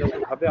সচেতনতা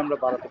যেভাবে আমরা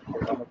বাড়াতে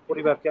পারি, আমার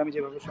পরিবারকে আমি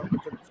যেভাবে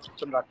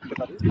সচেতন রাখতে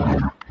পারি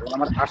এবং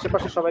আমার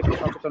আশেপাশে সবাইকে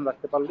সচেতন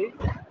রাখতে পারলেই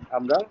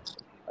আমরা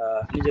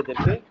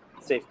নিজেদেরকে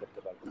সেভ করতে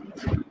পারবো।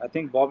 আই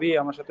থিঙ্ক ববি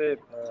আমার সাথে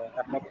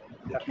একমত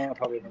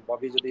হবে।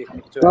 ববি যদি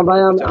এখানে কিছু, ভাই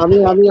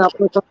আমি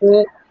আপনার সাথে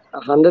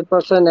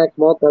 100%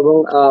 একমত। এবং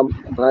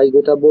ভাই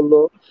যেটা বললো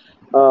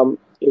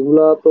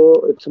এগুলা তো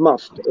ইটস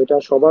মাস্ট, এটা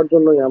সবার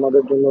জন্যই,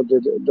 আমাদের জন্য, যে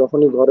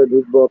যখনই ঘরে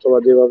ঢুকবো অথবা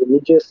যেভাবে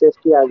নিচে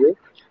সেফটি আগে।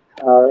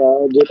 আর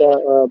যেটা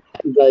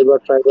ড্রাইভার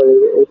ড্রাইভার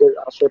এদের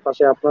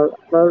আশেপাশে আপনার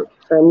আপনার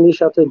ফ্যামিলির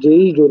সাথে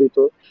যেই জড়িত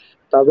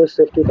তাদের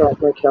সেফটিটা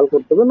আপনার খেয়াল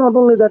করতে হবে। Not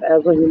only that,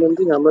 as a human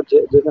being আমরা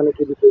যেখানে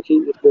যদি দেখি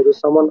if there is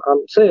someone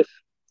unsafe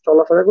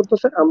চলাফেরা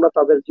করতেছে, আমরা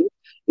তাদেরকে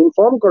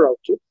ইনফর্ম করা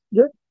উচিত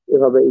যে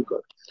এভাবে ই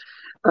করে।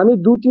 আমি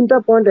 2-3টা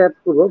পয়েন্ট অ্যাড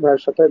করবো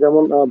ভাইয়ের সাথে।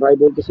 যেমন ভাই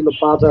বলতেছিল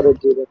বাজারের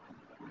যে,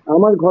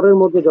 আমার ঘরের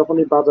মধ্যে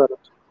যখনই বাজার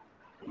আছে,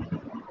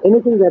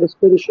 এনিথিং দ্যাট ইজ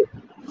পেরিশেবল,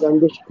 আমি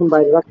বেশিক্ষণ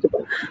বাইরে রাখতে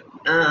পারি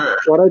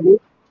পরে দিয়ে,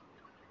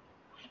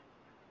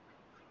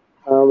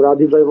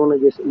 রাজীব ভাই মনে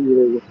গেছে ই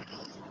হয়ে গেছে,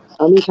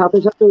 আমি সাথে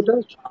সাথে ওটা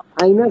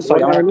আইনা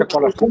ঘরে আইনা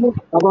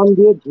সাবান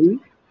দিয়ে ধুই।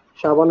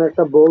 সাবানের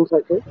একটা বোল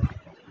থাকে,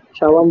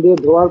 সাবান দিয়ে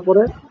ধোয়ার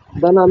পরে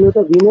দেন আমি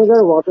ওটা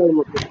ভিনেগার ওয়াটারের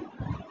মধ্যে দিই।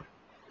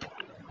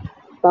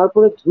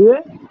 তারপরে ধুয়ে,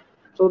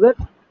 সো দ্যাট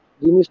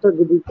জিনিসটা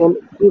যদি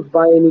if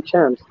by any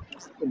chance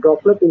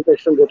droplet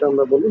infection যেটা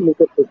আমরা বলি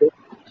মুখের থেকে,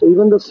 সো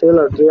ইভেন দ্য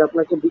সেলার যে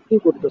আপনাকে বিক্রি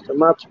করতেছে,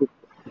 মাছ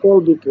বিক্রেতা, ফল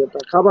বিক্রেতা,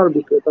 খাবার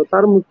বিক্রেতা,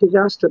 তার মুখ থেকে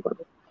আসতে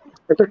পারে।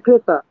 একটা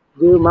ক্রেতা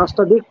যে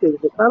মাছটা দেখতে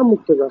গেছে তার মুখ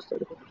থেকে আসতে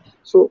পারে।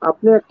 সো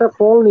আপনি একটা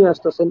ফল নিয়ে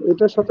আসতেছেন,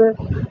 এটার সাথে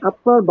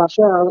আপনার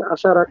বাসায়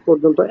আসার আগ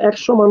পর্যন্ত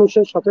 100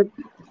 মানুষের সাথে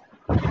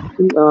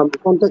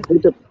কন্ট্যাক্ট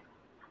হইতে পারে।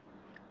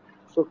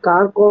 সো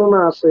কার করোনা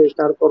আছে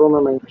কার করোনা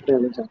নাই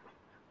আমি জানি,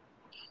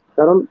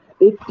 কারণ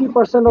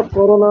 80% অফ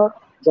করোনা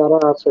যারা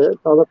আছে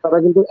তারা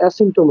কিন্তু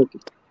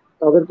অ্যাসিমটোমেটিক,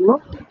 তাদের কোনো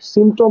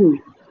সিমটম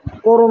নেই,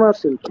 করোনার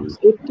সিমটম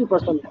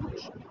 80%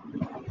 মানুষ।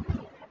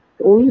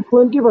 only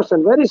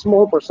 20%, very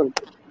small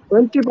percentage,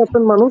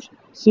 20% মানুষ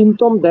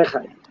সিমটম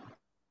দেখায়।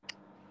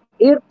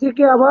 এর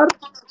থেকে আবার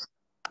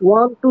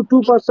 1 to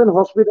 2%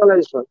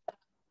 হসপিটালাইজ হয়।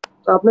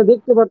 তো আপনি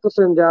দেখতে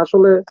পারতেছেন যে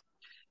আসলে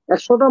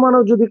 100টা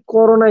মানুষ যদি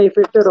করোনা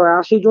এফেক্টেড হয়,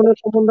 80 জনের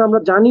সম্বন্ধে আমরা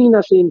জানি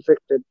না সে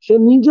ইনফেক্টেড, সে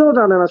নিজেও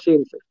জানে না সে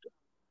ইনফেক্টেড।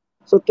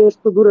 সো টেস্ট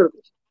তো দূরের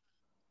কথা,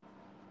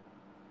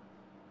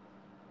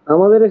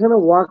 আমাদের এখানে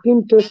ওয়াক ইন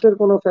টেস্টের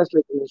কোনো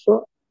ফ্যাসিলিটি নেই। সো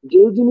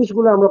যে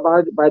জিনিসগুলো আমরা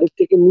বাইরের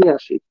থেকে নিয়ে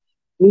আসি,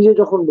 নিজে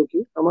যখন ঢুকি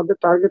আমাদের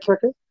টার্গেট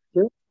থাকে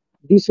যে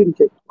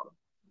ডিসইনফেক্ট করা।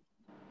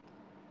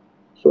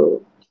 So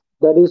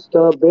that is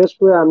the best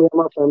way আমি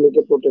আমার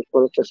ফ্যামিলিকে প্রোটেক্ট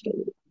করার চেষ্টা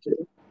করি, যে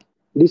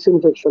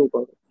ডিসইনফেকশন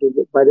করা,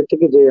 বাইরে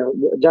থেকে যে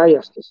যাই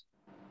আসতেছে।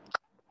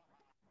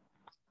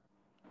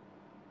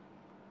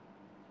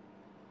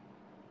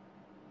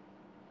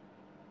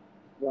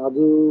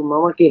 রাজু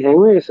মামা কি হ্যাং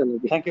হয়ে গেছে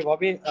নাকি? Thank you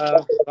Bobby.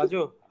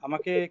 রাজু,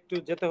 আমাকে একটু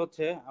যেতে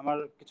হচ্ছে, আমার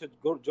কিছু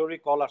জরুরি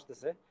কল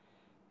আসতেছে।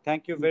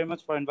 Thank you very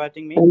much for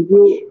inviting me. Thank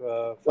you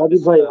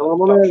Rajib ভাই, আমার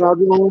মনে হয়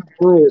রাজু মামা হ্যাং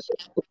হয়ে গেছে।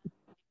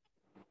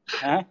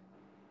 হ্যাঁ,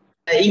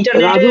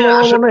 রাজু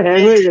মামা মনে হয় হ্যাং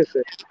হয়ে গেছে।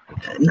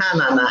 না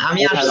না না,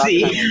 আমি আসছি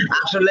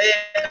আসলে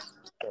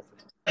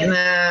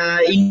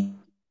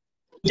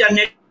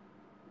ইন্টারনেট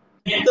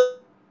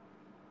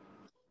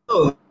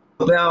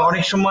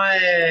অনেক সময়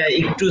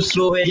একটু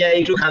স্লো হয়ে যায়,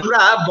 একটু। আমরা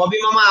ববি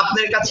মামা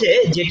আপনার কাছে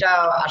যেটা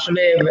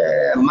আসলে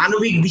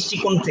মানবিক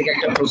দৃষ্টিকোণ থেকে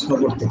একটা প্রশ্ন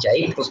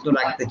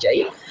রাখতে চাই।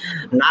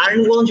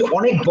 নারায়ণগঞ্জ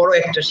অনেক বড়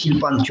একটা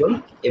শিল্পাঞ্চল,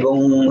 এবং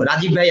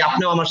রাজীব ভাই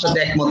আপনিও আমার সাথে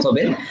একমত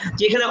হবেন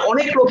যে এখানে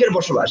অনেক লোকের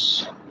বসবাস।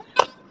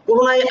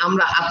 করোনায়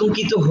আমরা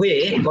আতঙ্কিত হয়ে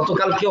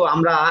গতকালকেও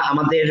আমরা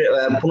আমাদের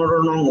 15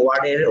 নং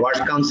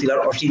ওয়ার্ড কাউন্সিলর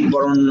অসিত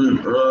বরণ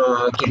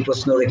কে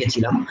প্রশ্ন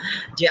রেখেছিলাম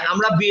যে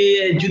আমরা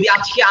যদি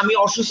আজকে আমি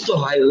অসুস্থ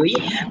হই,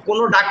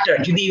 কোনো ডাক্তার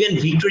যদি ইভেন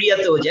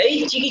ভিক্টোরিয়াতেও যাই,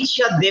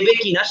 চিকিৎসা দেবে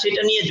কিনা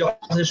সেটা নিয়ে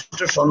যথেষ্ট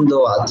সন্দেহ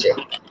আছে।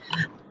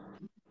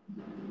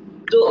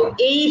 তো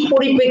এই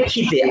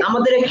পরিপ্রেক্ষিতে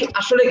আমাদের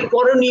আসলে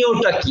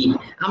করণীয়টা কি,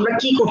 আমরা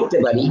কি করতে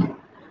পারি,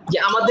 যে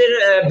আমাদের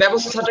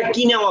ব্যবস্থাটা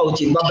কি নেওয়া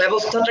উচিত বা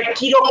ব্যবস্থাটা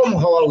কি রকম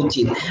হওয়া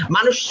উচিত?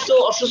 মানুষ তো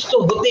অসুস্থ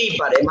হতেই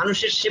পারে,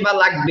 মানুষের সেবা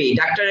লাগবেই,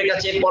 ডাক্তারের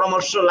কাছে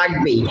পরামর্শ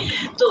লাগবেই।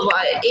 তো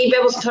এই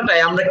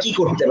ব্যবস্থাটায় আমরা কি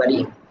করতে পারি,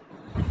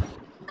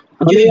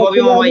 যদি ববি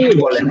মামা একটু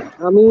বলেন।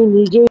 আমি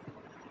নিজে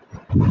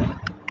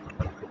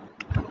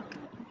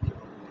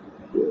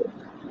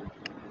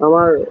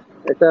আমার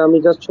আমি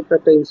জাস্ট ছোট্ট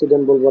একটা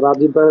ইনসিডেন্ট বলবো,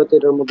 রাজীব ভাই হয়তো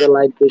এটার মধ্যে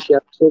লাইট বেশি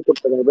শো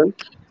করতে পারবেন।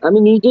 আমি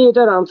নিজেই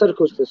এটার আনসার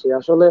খুঁজতেছি।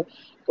 আসলে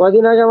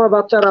কয়দিন আগে আমার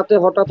বাচ্চা রাতে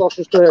হঠাৎ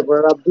অসুস্থ হয়ে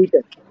পড়ে, রাত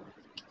 2টায়।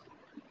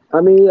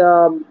 আমি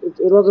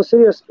ইট ওয়াজ আ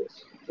serious case,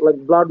 like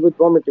blood with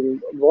vomiting,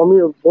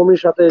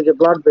 বমির সাথে যে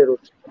ব্লাড বের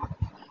হচ্ছে।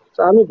 তো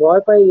আমি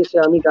ভয় পাই গেছি,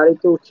 আমি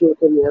গাড়িতে উঠছি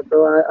ওকে নিয়ে। তো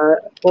I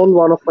phone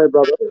one of my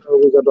brother who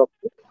is a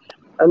doctor.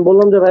 আমি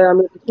বললাম যে ভাই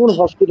আমি কোন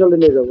হসপিটালে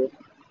নিয়ে যাবো?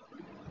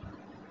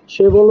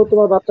 সে বললো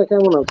তোমার বাচ্চা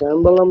কেমন আছে?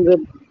 আমি বললাম যে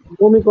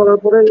বমি করার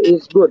পরে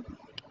ইজ গুড,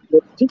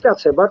 ঠিক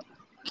আছে, বাট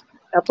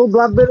এত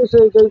ব্লাড বেরোছে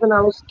এইখানে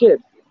আমি স্কেড।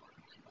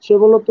 সে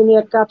বললো তুমি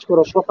এক কাজ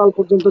করো, সকাল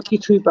পর্যন্ত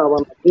কিছুই পাবা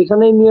না,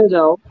 এখানেই নিয়ে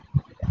যাও,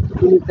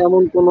 তুমি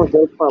তেমন কোনো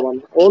হেল্প পাবা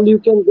না। All you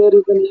can get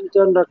is an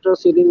intern doctor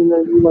sitting in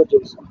an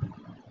emergency,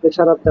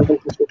 এছাড়া তেমন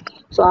কিছু।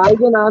 সো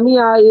আমি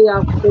এই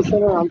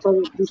কোশ্চেনের আনসার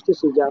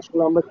বুঝতেছি যে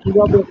আসলে আমরা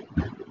কিভাবে,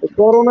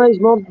 corona is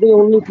not the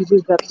only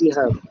disease that we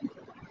have,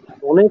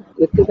 অনেক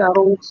এর থেকে আরো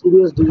অনেক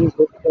সিরিয়াস ডিজিজ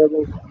হচ্ছে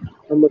এবং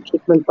আমরা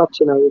ট্রিটমেন্ট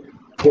পাচ্ছি না,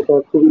 যেটা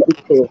খুবই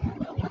দুঃখজনক।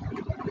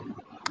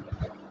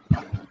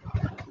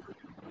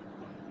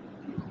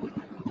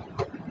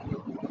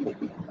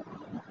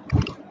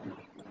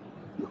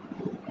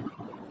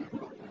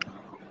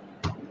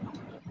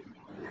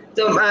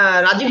 তো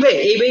রাজীব ভাই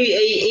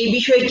এই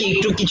বিষয়ে কি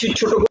একটু কিছু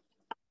ছোট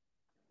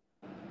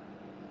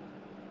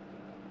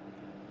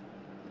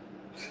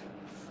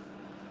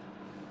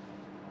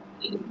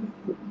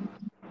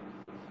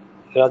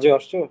রাজু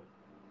আসছো?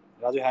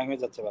 রাজু হ্যাং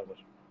হয়ে যাচ্ছে বারবার।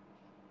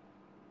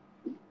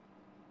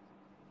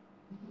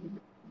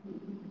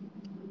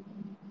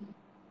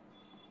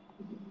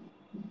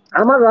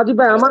 আমার রাজীব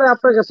ভাই, আমার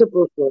আপনার কাছে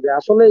প্রশ্ন যে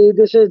আসলে এই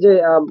দেশে যে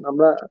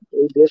আমরা,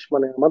 এই দেশ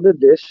মানে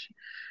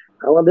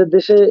আমাদের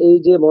দেশে এই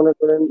যে মনে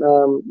করেন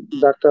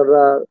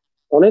ডাক্তাররা,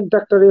 অনেক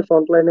ডাক্তারই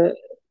ফ্রন্টলাইনে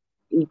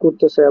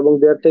করতেছে এবং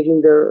দে are taking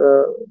there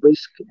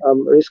risk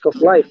risk of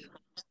life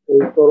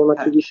এই করোনা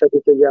হ্যাঁ চিকিৎসা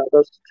দিতে গিয়ে,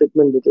 আদার্স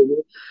ট্রিটমেন্ট দিতে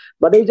গিয়ে।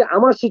 বাট এই যে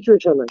আমার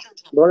সিচুয়েশনে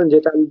ধরেন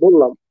যেটা আমি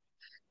বললাম,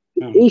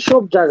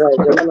 এইসব জায়গায়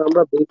যেমন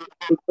আমরা বেসিক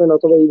ট্রিটমেন্ট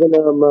অথবা ইভেন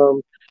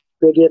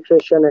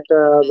পেডিয়াট্রিশিয়ান একটা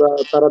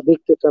তারা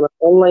দেখতেছে না,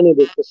 অনলাইনে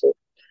দেখতেছে।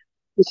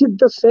 Is it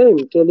the same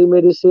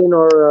telemedicine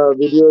or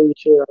video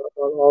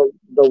or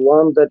the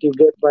one that you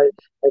get by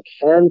like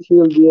hand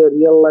feel the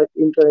real life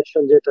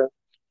interaction data?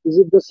 Is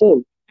it the same,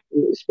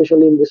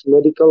 especially in this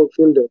medical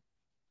field?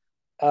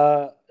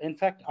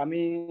 In fact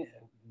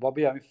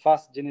Bobby, আমি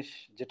first জিনিস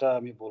যেটা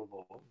আমি বলবো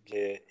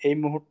যে এই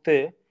মুহূর্তে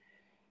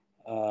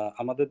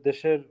আমাদের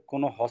দেশের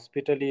কোনো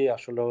হসপিটালই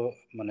আসলে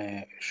মানে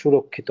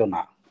সুরক্ষিত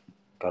না।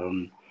 কারণ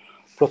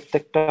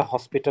প্রত্যেকটা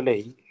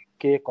হসপিটালেই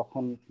কে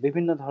কখন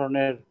বিভিন্ন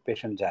ধরনের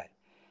পেশেন্ট যায়।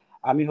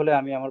 আমি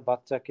আমার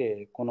বাচ্চাকে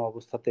কোনো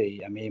অবস্থাতেই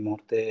আমি এই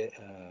মুহূর্তে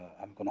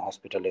আমি কোনো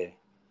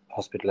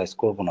হসপিটালাইজ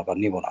করব না বা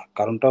নিব না।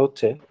 কারণটা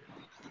হচ্ছে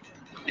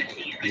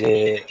যে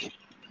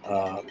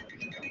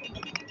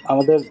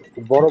আমাদের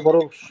বড় বড়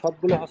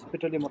সবগুলো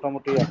হসপিটালই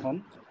মোটামুটি এখন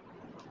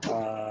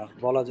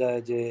বলা যায়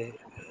যে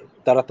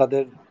তারা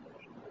তাদের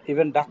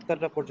ইভেন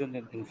ডাক্তাররা পর্যন্ত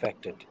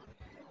ইনফেক্টেড।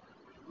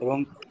 এবং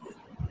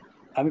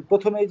আমি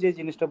প্রথমেই যে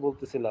জিনিসটা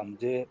বলতেছিলাম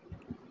যে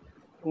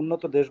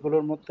উন্নত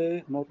দেশগুলোর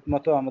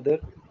মতো আমাদের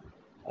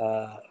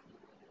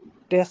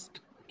টেস্ট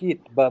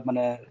কিট বা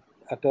মানে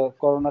একটা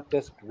করোনা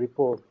টেস্ট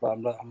রিপোর্ট বা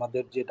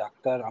আমাদের যে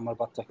ডাক্তার আমার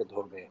বাচ্চাকে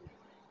ধরবে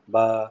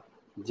বা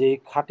যে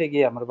খাটে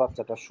গিয়ে আমার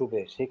বাচ্চাটা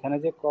শুবে, সেখানে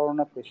যে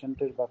করোনা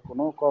পেশেন্টের বা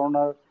কোনো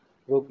করোনা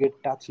রোগীর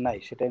টাচ নাই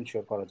সেটা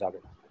ইনশিওর করা যাবে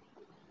না।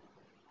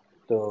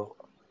 তো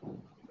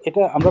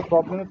এটা আমরা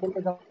প্রবলেমে পড়লে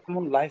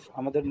যেমন লাইফ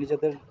আমাদের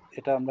নিজেদের,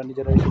 এটা আমরা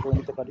নিজেরা ইস্যু করে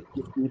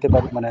নিতে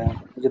পারি মানে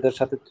নিজেদের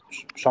সাথে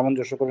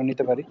সামঞ্জস্য করে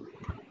নিতে পারি।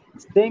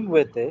 সেম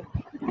ওয়েতে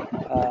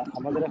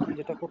আমাদের এখন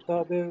যেটা করতে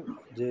হবে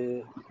যে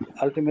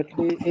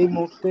আলটিমেটলি এই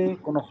মুহূর্তে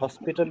কোনো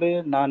হসপিটালে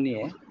না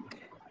নিয়ে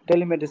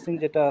টেলিমেডিসিন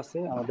যেটা আছে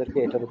আমাদেরকে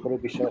এটার উপরে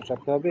বিশ্বাস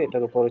রাখতে হবে,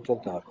 এটার উপরে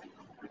চলতে হবে।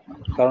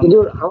 কারণ কিন্তু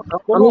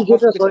কোনো আমি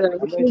যেটা, সরি হসপিটাল আমি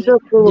আমরা একটু এই যে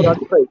ইন্টারাপ্ট করবো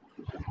রাজু ভাই,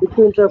 একটু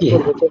ইন্টারাপ্ট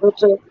করবো। সেটা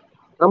হচ্ছে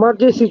আমার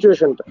যে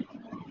সিচুয়েশনটা,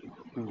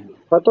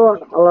 হয়তো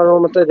আল্লাহর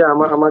রহমতে যে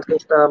আমার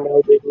কেসটা,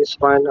 মাই বেবি ইজ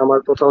ফাইন, আমার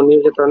কোথাও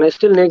নিয়ে যেতে হয় না,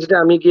 স্টিল নেক্সট ডে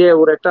আমি গিয়ে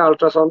ওর একটা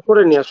আল্ট্রাসাউন্ড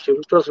করে নিয়ে আসছি।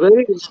 ইট was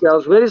very risky, I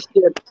was very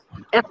scared.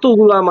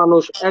 এতগুলা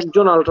মানুষ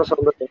একজন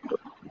আল্ট্রাসাউন্ডে করতো।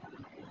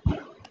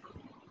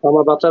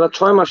 আমার বাচ্চারা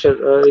 6 মাসের,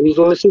 ইজ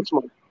অনলি 6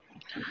 মান্থ।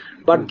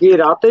 বাট যে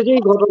রাতে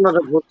যেই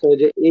ঘটনাটা ঘটছে,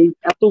 যে এই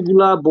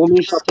এতগুলা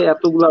বমির সাথে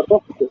এতগুলা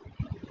রক্ত,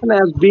 মানে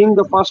as being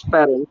the first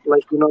parent,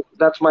 like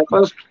that's my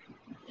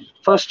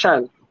first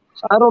child,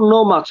 so I don't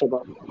know much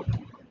about it.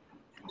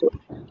 তো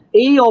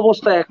এই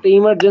অবস্থায় একটা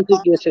ইমার্জেন্সি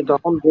কেসে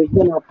যখন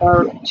দেখবেন আপনার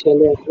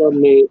ছেলে অথবা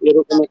মেয়ে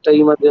এরকম একটা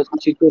ইমার্জেন্সি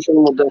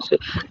সিচুয়েশনের মধ্যে আছে,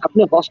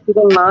 আপনি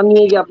হসপিটাল না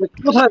নিয়ে গিয়ে আপনি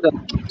কোথায় যান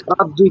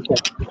রাত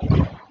 2টায়?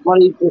 আমার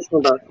এই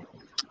প্রশ্নটা।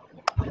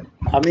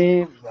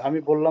 আমি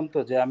বললাম তো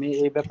যে আমি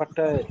এই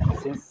ব্যাপারটা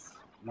সিন্স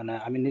মানে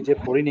আমি নিজে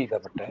পড়িনি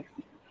ব্যাপারটায়।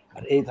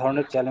 আর এই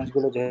ধরনের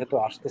চ্যালেঞ্জগুলো যেহেতু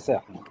আসতেছে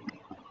এখন,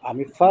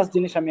 আমি ফার্স্ট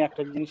জিনিস আমি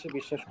একটা জিনিসই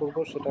বিশ্বাস করব,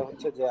 সেটা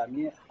হচ্ছে যে আমি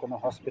কোনো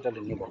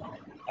হসপিটালে নিব না,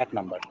 1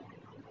 নাম্বার।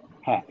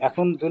 হ্যাঁ,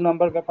 এখন 2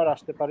 নাম্বার ব্যাপার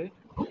আসতে পারে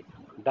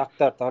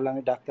ডাক্তার। তাহলে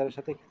আমি ডাক্তারের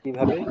সাথে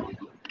কিভাবে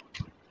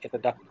এটা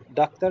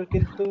ডাক্তার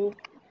কিন্তু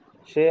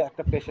সে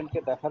একটা পেশেন্টকে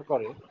দেখার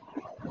পরে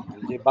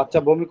যে বাচ্চা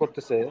বমি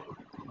করতেছে,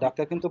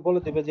 ডাক্তার কিন্তু বলে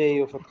দেবে যে এই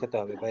ওষুধ খেতে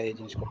হবে বা এই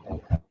জিনিস করতে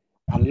হবে,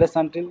 আনলেস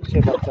আনটিল সে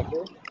বাচ্চাকে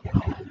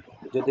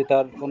যদি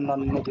তার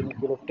অন্যান্য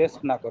জিনিসগুলো টেস্ট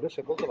না করে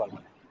সে বলতে পারবে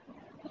না।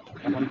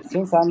 এখন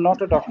since I am not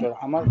a doctor,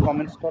 আমার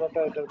কমেন্টস করাটা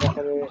এটার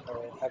ব্যাপারে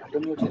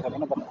একদমই উচিত হবে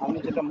না। বাট আমি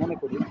যেটা মনে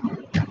করি,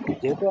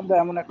 যেহেতু আমরা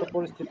এমন একটা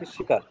পরিস্থিতির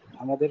শিকার,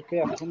 আমাদেরকে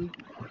এখন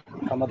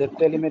আমাদের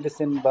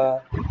টেলিমেডিসিন বা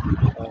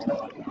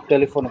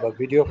টেলিফোন বা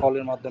ভিডিও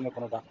কলের মাধ্যমে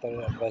কোনো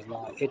ডাক্তারের অ্যাডভাইস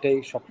নেওয়া, এটাই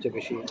সবচেয়ে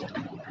বেশি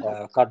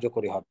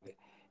কার্যকরী হবে।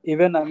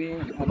 ইভেন আমি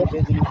যে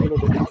জিনিসগুলো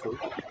দেখেছি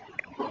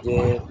যে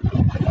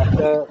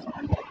একটা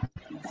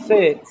সে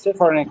সে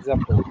ফর অ্যান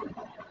এক্সাম্পল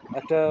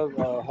একটা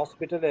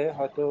হসপিটালে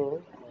হয়তো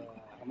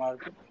আমার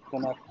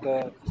কোনো একটা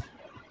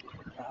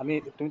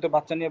তুমি তো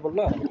বাচ্চা নিয়ে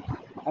বললা,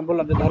 আমি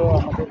বললাম যে ধরো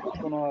আমাদের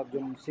কোনো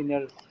একজন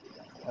সিনিয়র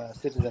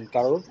সিটিজেন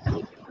কারোর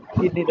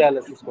কিডনি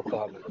ডায়ালিসিস করতে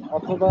হবে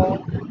অথবা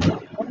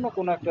অন্য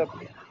কোনো একটা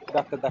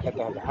ডাক্তার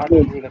দেখাতে হবে, হার্ট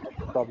রিলেটেড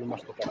প্রবলেম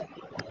আসতে পারে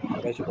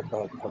বা এসে করতে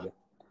হবে।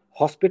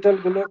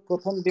 হসপিটালগুলোর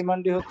প্রথম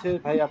ডিমান্ডই হচ্ছে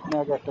ভাই আপনি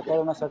আগে একটা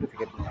করোনা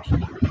সার্টিফিকেট নিয়ে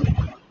আসেন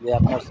যে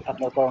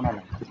আপনার করোনা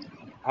নাই।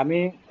 আমি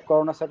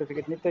করোনা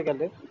সার্টিফিকেট নিতে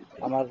গেলে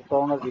আমার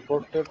করোনার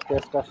রিপোর্টের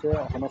টেস্ট আসে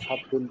এখনো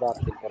 7 দিন বা 8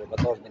 দিন পরে বা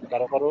 10 দিন।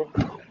 কারো কারো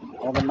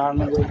আমাদের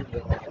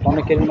নারায়ণগঞ্জের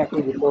অনেকেরই নাকি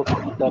রিপোর্ট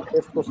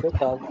টেস্ট করছে,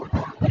 তার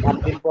 8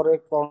 দিন পরে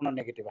করোনা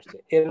নেগেটিভ আসছে।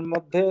 এর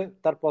মধ্যে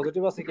তার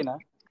পজিটিভ আছে কিনা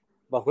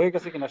বা হয়ে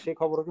গেছে কিনা সেই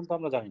খবরও কিন্তু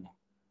আমরা জানি না,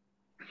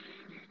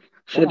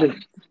 তাই না? সেটাই।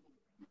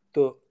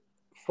 তো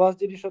ফার্স্ট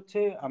জিনিস হচ্ছে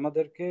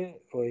আমাদেরকে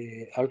ওই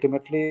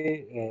আলটিমেটলি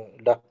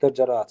ডাক্তার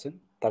যারা আছেন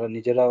তারা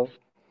নিজেরাও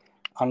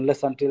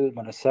আনলেস আনটিল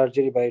মানে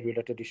সার্জারি বা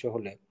রিলেটেড ইস্যু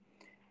হলে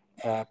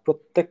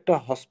প্রত্যেকটা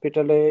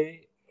হসপিটালে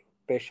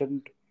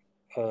পেশেন্ট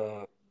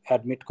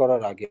অ্যাডমিট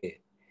করার আগে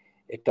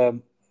এটা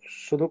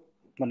শুধু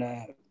মানে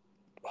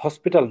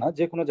হসপিটাল না,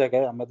 যে কোনো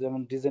জায়গায় আমরা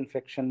যেমন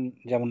ডিসইনফেকশন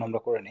যেমন আমরা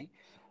করে নিই,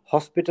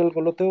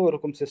 হসপিটালগুলোতেও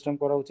এরকম সিস্টেম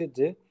করা উচিত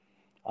যে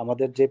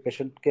আমাদের যে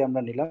পেশেন্টকে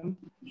আমরা নিলাম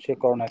সে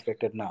করোনা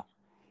এফেক্টেড না।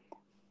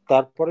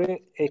 তারপরে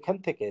এখান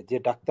থেকে যে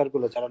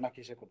ডাক্তারগুলো যারা নাকি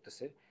সে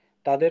করতেছে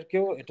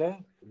তাদেরকেও এটা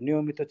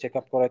নিয়মিত চেক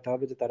আপ করাতে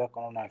হবে যে তারা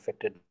করোনা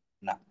এফেক্টেড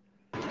না।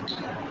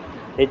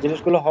 এই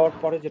জিনিসগুলো হওয়ার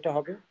পরে যেটা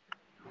হবে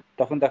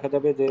তখন দেখা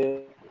যাবে যে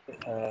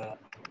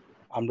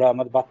আমরা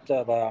আমার বাচ্চা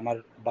বা আমার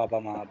বাবা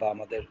মা বা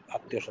আমাদের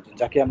আত্মীয় স্বজন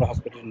যাকে আমরা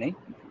হসপিটালে নেই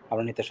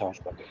আমরা নিতে সাহস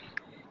পাবো।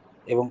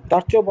 এবং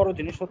তার চেয়েও বড়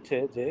জিনিস হচ্ছে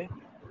যে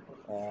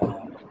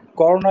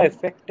করোনা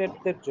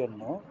এফেক্টেডদের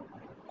জন্য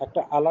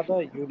একটা আলাদা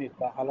ইউনিট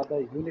বা আলাদা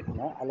ইউনিট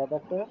না, আলাদা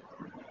একটা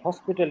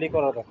হসপিটালই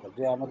করা দরকার।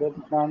 যে আমাদের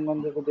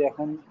নারায়ণগঞ্জে যদি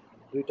এখন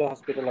 2টা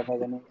হসপিটাল আমরা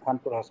জানি,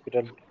 খানপুর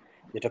হসপিটাল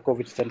যেটা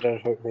কোভিড সেন্টার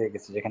হয়ে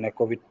গেছে, যেখানে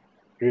কোভিড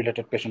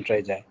রিলেটেড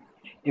পেশেন্টরাই যায়,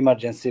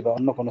 ইমার্জেন্সি বা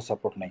অন্য কোনো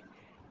সাপোর্ট নেই।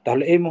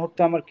 তাহলে এই মুহূর্তে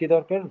আমার কি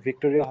দরকার?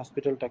 ভিক্টোরিয়া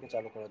হসপিটালটাকে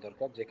চালু করা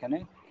দরকার, যেখানে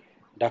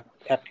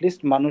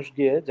অ্যাটলিস্ট মানুষ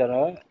গিয়ে যারা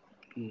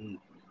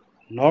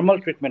নর্মাল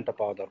ট্রিটমেন্টটা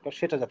পাওয়া দরকার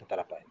সেটা যাতে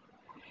তারা পায়।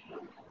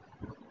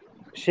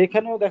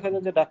 সেখানেও দেখা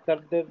যায় যে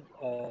ডাক্তারদের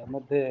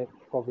মধ্যে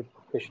কোভিড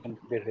পেশেন্ট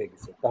বের হয়ে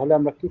গেছে। তাহলে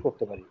আমরা কি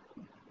করতে পারি?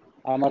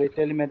 আমার এই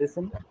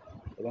টেলিমেডিসিন,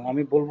 এবং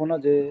আমি বলবো না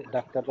যে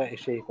ডাক্তাররা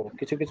এসেই করুক,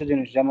 কিছু কিছু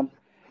জিনিস যেমন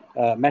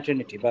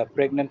ম্যাটারনিটি বা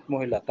প্রেগনেন্ট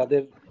মহিলা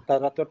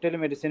তারা তো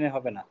টেলিমেডিসিনে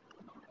হবে না,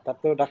 তার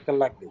তো ডাক্তার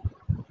লাগবে।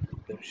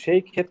 তো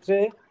সেই ক্ষেত্রে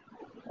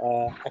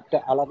একটা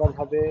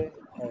আলাদাভাবে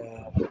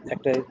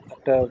একটা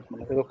একটা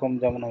মানে এরকম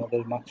যেমন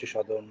আমাদের মাতৃ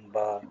সদন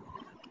বা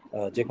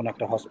যে কোনো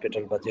একটা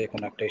হসপিটাল বা যে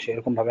কোনো একটা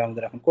সেরকম ভাবে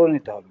আমাদের এখন করে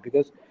নিতে হবে।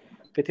 বিকজ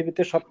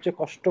পৃথিবীতে সবচেয়ে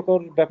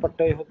কষ্টকর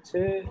ব্যাপারটাই হচ্ছে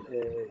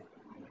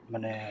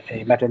মানে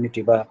এই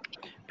ম্যাটারনিটি বা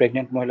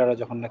প্রেগনেন্ট মহিলারা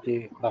যখন নাকি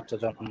বাচ্চা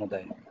জন্ম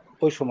দেয়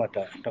ওই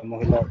সময়টা একটা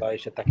মহিলা বা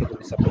এসে তাকে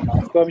যদি সাপোর্ট না।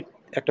 আজকে আমি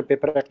একটা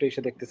পেপারে একটা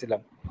এসে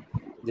দেখতেছিলাম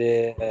যে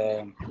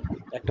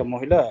একটা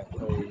মহিলা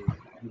ওই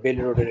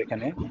বেলি রোডের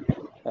এখানে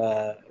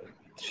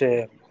সে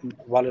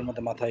ওয়ালের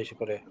মধ্যে মাথা এসে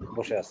করে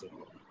বসে আছে,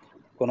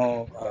 কোনো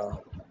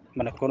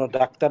মানে কোনো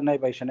ডাক্তার নাই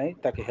বা এসে নাই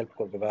তাকে হেল্প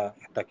করবে বা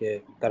তাকে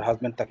তার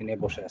হাজবেন্ড তাকে নিয়ে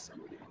বসে আছে।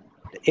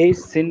 এই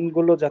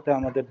সিনগুলো যাতে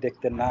আমাদের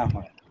দেখতে না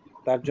হয়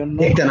তার জন্য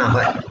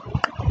হ্যাঁ,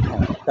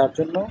 তার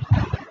জন্য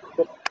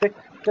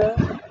প্রত্যেকটা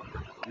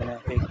মানে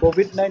এই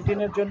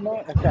কোভিড-19 জন্য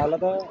একটা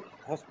আলাদা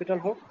হসপিটাল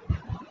হোক,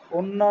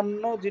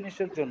 অন্যান্য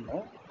জিনিসের জন্য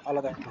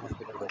আলাদা একটা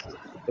হসপিটাল হোক,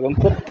 এবং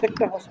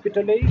প্রত্যেকটা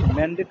হসপিটালেই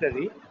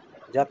ম্যান্ডেটরি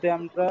যাতে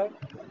আমরা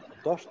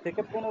 10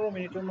 থেকে 15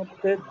 মিনিটের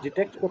মধ্যে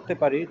ডিটেক্ট করতে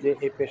পারি যে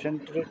এই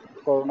পেশেন্টের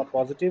করোনা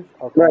পজিটিভ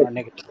আর করোনা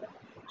নেগেটিভ,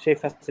 সেই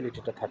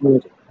ফ্যাসিলিটিটা থাকা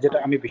উচিত, যেটা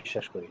আমি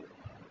বিশ্বাস করি।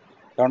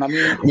 কারণ আমি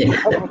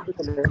সব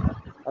হসপিটালে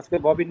আজকে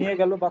ববি নিয়ে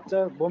গেল, বাচ্চা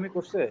বমি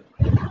করছে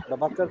বা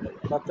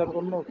বাচ্চার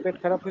অন্য পেট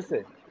খারাপ হয়েছে,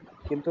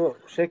 কিন্তু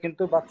সে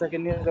কিন্তু বাচ্চাকে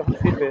নিয়ে যখন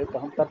ফিরবে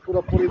তখন তার পুরো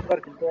পরিবার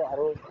কিন্তু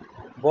আরো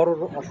বড়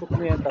অসুখ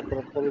নিয়ে তারপর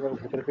পরিবারের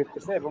ভিতরে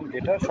ফিরতেছে, এবং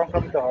যেটা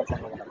সংক্রামিত হওয়ার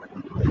সম্ভাবনা থাকে।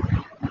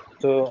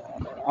 তো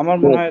আমার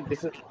মনে হয়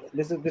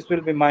this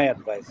will be my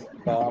advice,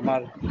 বা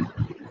আমার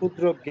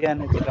ক্ষুদ্র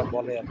জ্ঞানে যেটা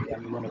বলে আর কি,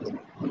 আমি মনে করি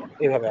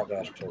এইভাবে আগে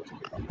আসা উচিত।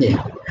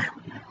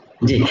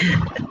 জি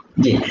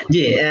জি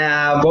জি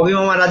ববি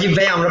মামা, রাজীব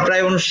ভাই, আমরা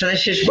প্রায় অনুষ্ঠানের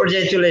শেষ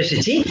পর্যায়ে চলে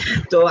এসেছি।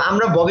 তো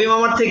আমরা ববি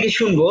মামার থেকে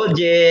শুনবো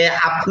যে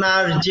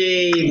আপনার যে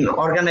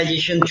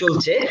অর্গানাইজেশন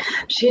চলছে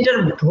সেটার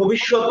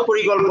ভবিষ্যৎ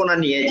পরিকল্পনা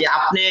নিয়ে, যে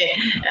আপনি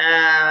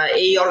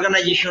এই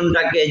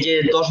অর্গানাইজেশনটাকে যে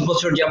 10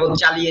 বছর যাবত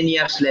চালিয়ে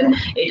নিয়ে আসলেন,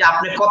 এটা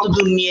আপনি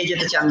কতদূর নিয়ে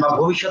যেতে চান বা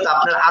ভবিষ্যতে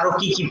আপনার আরো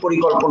কি কি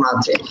পরিকল্পনা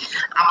আছে।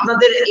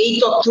 আপনাদের এই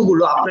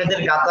তথ্যগুলো আপনাদের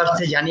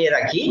জ্ঞাতার্থে জানিয়ে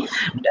রাখি,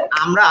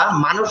 আমরা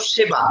মানব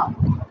সেবা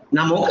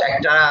নামক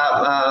একটা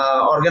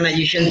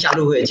অর্গানাইজেশন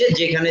চালু হয়েছে,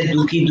 যেখানে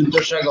দুঃখী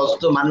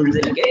দুর্দশাগ্রস্ত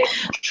মানুষদেরকে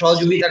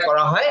সহযোগিতা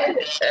করা হয়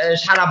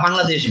সারা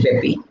বাংলাদেশ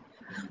ব্যাপী।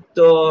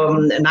 তো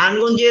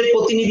নারায়ণগঞ্জের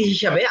প্রতিনিধি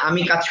হিসাবে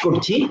আমি কাজ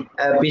করছি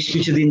বেশ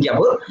কিছুদিন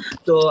যাবত।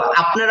 তো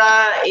আপনারা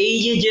এই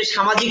যে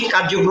সামাজিক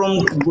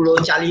কার্যক্রমগুলো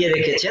চালিয়ে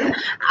রেখেছেন,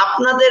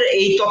 আপনাদের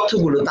এই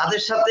তথ্যগুলো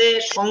তাদের সাথে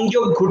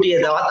সংযোগ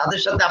ঘটিয়ে দেওয়া,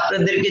 তাদের সাথে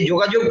আপনাদেরকে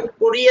যোগাযোগ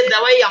করিয়ে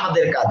দেওয়াই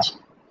আমাদের কাজ,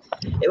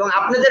 এবং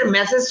আপনাদের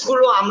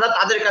মেসেজগুলো আমরা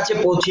তাদের কাছে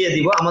পৌঁছিয়ে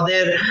দিব।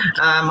 আমাদের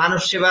মানব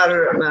সেবার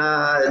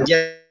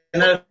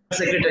জেনারেল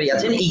সেক্রেটারি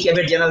আছেন,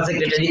 ইক্যাবের জেনারেল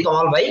সেক্রেটারি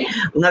তমাল ভাই,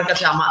 ওনার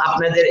কাছে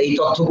আপনাদের এই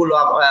তথ্যগুলো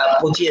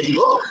পৌঁছিয়ে দিব।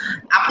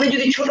 আপনি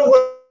যদি ছোট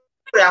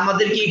করে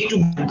আমাদেরকে একটু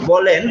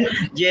বলেন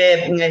যে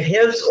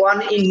হেলথ ওয়ান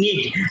ইন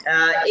নিড,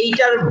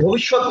 এইটার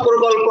ভবিষ্যৎ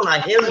পরিকল্পনা,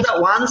 health the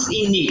once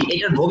in need,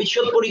 এটার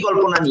ভবিষ্যৎ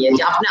পরিকল্পনা নিয়ে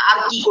যে আপনি আর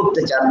কি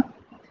করতে চান।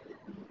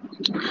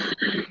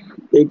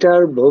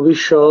 এইটার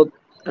ভবিষ্যৎ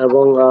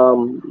এবং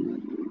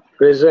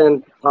প্রেজেন্ট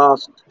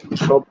পাস্ট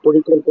সব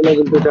পরিকল্পনা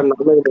কিন্তু এটার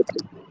নামের মধ্যে,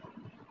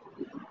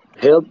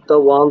 help the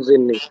one's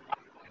in need.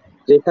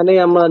 যেখানেই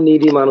আমরা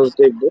নিডি মানুষ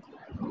দেখবো,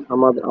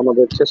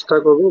 আমাদের চেষ্টা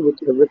করবো উইথ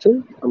এভরিথিং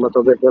আমরা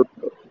তাদের হেল্প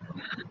করবো,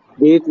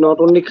 বিট নট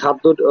অনলি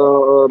খাদ্য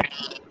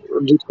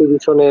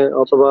ডিস্ট্রিবিউশনে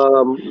অথবা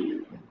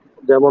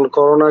যেমন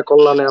করোনা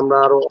কল্যাণে আমরা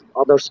আরো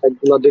আদার সাইড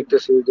গুলা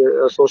দেখতেছি যে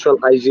সোশ্যাল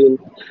হাইজিন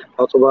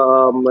অথবা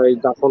এই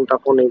দাফন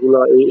টাফন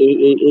এগুলা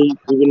এই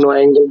বিভিন্ন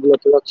অ্যাঙ্গেল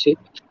গুলোতে যাচ্ছি।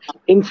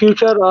 ইন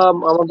ফিউচার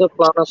আমাদের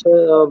প্ল্যান আছে,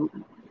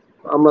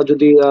 আমরা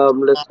যদি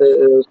let's say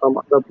some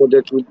other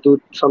project with do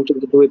something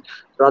to do with,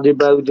 Rajib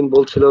ভাই একদিন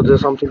বলছিল যে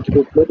something to do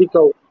with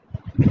medical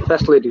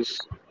facilities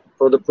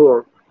for the poor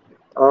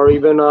or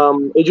even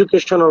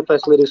educational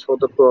facilities for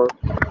the poor.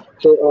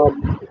 So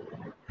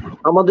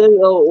আমাদের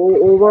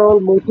overall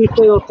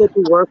মোটিভটাই হচ্ছে to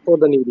work for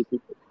the needy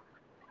people.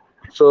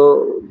 So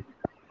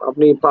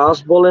আপনি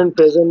past বলেন,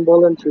 present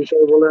বলেন,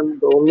 future বলেন,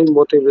 the only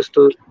motive is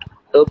to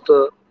help the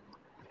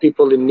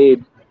people in need,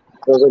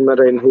 doesn't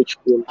matter in which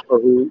field or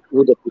who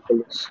the people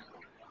is.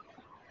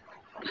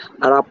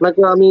 আর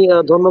আপনাকে আমি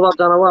ধন্যবাদ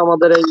জানাবো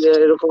আমাদের এই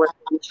এরকম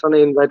একটা অনুষ্ঠানে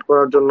ইনভাইট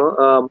করার জন্য,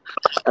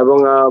 এবং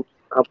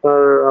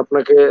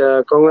আপনাকে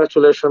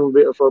congratulation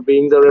for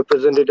being the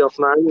representative of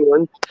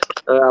Narayanganj,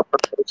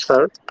 আপনার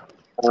স্যার।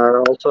 আর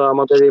অলসো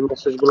আমাদের এই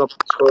মেসেজ গুলো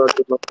পাস করার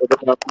জন্য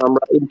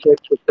আমরা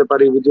ইন্টারেক্ট করতে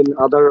পারি উইদিন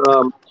আদার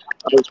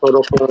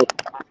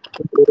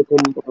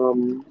এরকম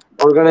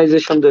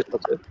অর্গানাইজেশনদের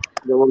সাথে,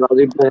 যেমন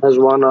রাজীব ভাই has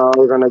one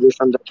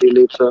organisation that he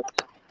lives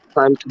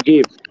time to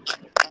give,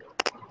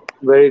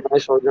 very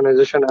nice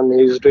organization and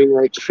he is doing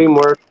extreme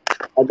work.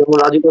 যেমন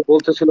রাজীব ভাই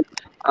বলতেছিল,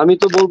 আমি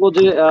তো বলবো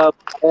যে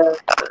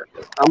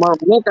আমার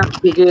অনেক আগ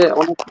থেকে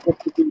অনেক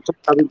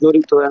কাজে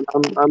জড়িত, and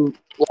I'm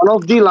one of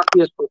the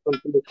luckiest person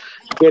to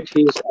get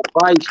his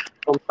advice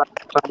from time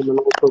to time and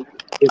also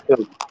get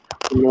help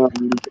in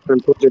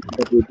different projects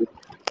that we do.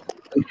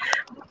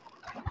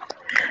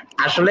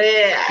 আসলে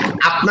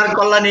আপনার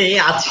কল্যাণে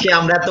আজকে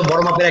আমরা এত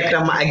বড় মাপের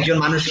একজন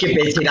মানুষকে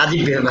পেয়েছি,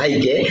 রাজীব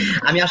ভাইকে।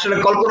 আমি আসলে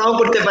কল্পনাও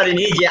করতে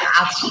পারিনি যে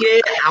আজকে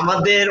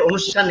আমাদের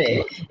অনুষ্ঠানে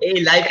এই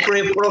লাইভ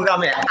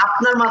প্রোগ্রামে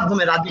আপনার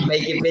মাধ্যমে রাজীব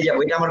ভাইকে পেয়ে যাবো,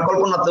 এটা আমার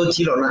কল্পনাতেও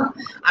ছিল না।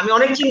 আমি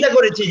অনেক চিন্তা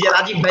করেছি যে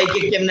রাজীব ভাইকে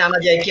কেমনে আনা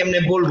যায়, কেমনে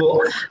বলবো,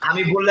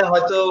 আমি বললে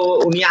হয়তো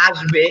উনি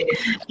আসবে,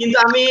 কিন্তু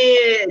আমি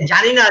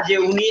জানি না যে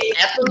উনি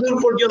এত দূর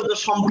পর্যন্ত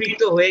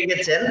সম্পৃক্ত হয়ে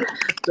গেছেন।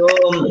 তো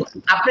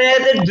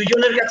আপনাদের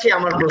দুজনের কাছে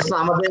আমার প্রশ্ন,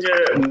 আমাদের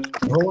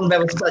ভ্রমণ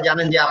ব্যবস্থা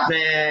জানেন যে আপনি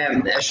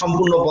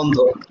সম্পূর্ণ বন্ধ,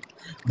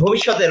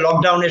 ভবিষ্যতে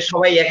লকডাউনের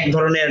সবাই এক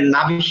ধরনের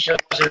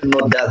নাভিশ্বাসের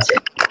মধ্যে আছে।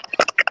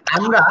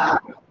 আমরা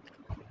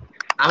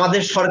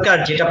আমাদের সরকার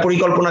যেটা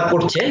পরিকল্পনা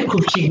করছে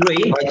খুব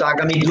শীঘ্রই, হয়তো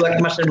আগামী 2-1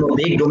 মাসের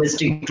মধ্যেই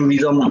ডোমেস্টিক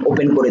ট্যুরিজম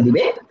ওপেন করে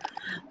দিবে।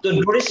 তো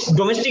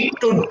ডোমেস্টিক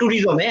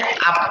ট্যুরিজমে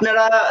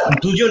আপনারা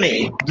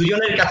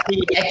দুজনের কাছে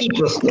একই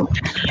প্রশ্ন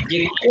যে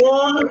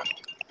কোন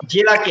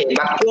জেলাকে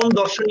বা কোন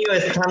দর্শনীয়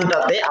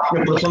স্থানটাতে আপনি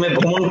প্রথমে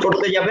ভ্রমণ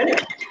করতে যাবেন,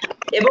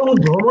 এবং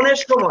ভ্রমণের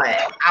সময়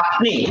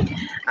আপনি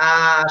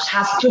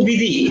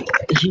স্বাস্থ্যবিধি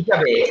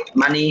হিসাবে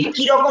মানে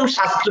কি রকম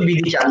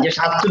স্বাস্থ্যবিধি চান, যে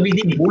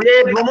স্বাস্থ্যবিধি ভুলে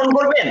ভ্রমণ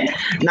করবেন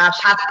না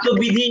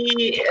স্বাস্থ্যবিধি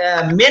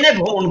মেনে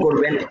ভ্রমণ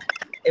করবেন,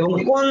 এবং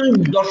কোন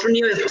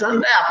দর্শনীয়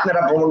স্থানটায়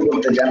আপনারা ভ্রমণ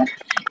করতে চান,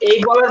 এই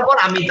বলার পর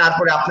আমি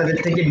তারপরে আপনাদের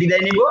থেকে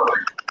বিদায় নিব।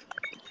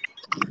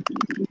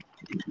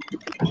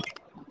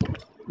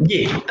 জি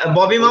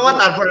ববি মামা,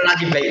 তারপরে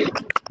রাজীব ভাই।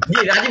 জি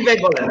রাজীব ভাই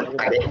বলেন।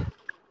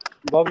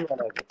 ববি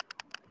বলেন।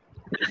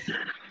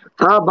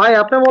 হ্যাঁ ভাই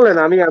আপনি বলেন,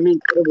 আমি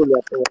করে বলি।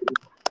 আপনি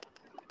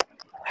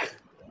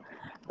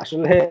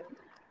আসলে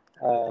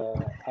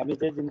আমি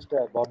যে জিনিসটা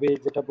ববি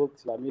যেটা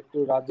বলছিলাম, আমি একটু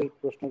রাজীব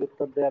প্রশ্নের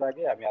উত্তর দেওয়ার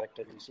আগে আমি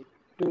আরেকটা জিনিস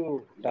একটু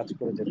টাচ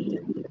করে যেতে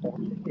চাই। সেটা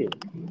হচ্ছে কি,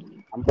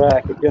 আমরা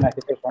এক একজন এক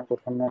একটা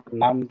সংগঠনের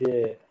নাম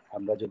দিয়ে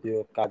আমরা যদিও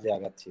কাজে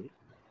আগাচ্ছি,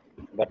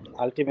 বাট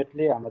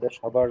আলটিমেটলি আমাদের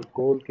সবার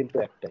গোল কিন্তু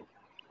একটাই,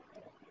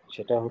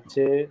 সেটা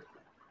হচ্ছে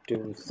to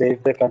save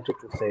the country,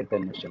 to save the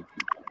nation.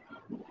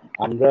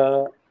 আমরা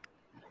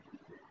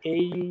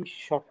এই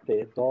শর্তে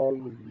দল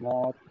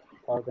মত,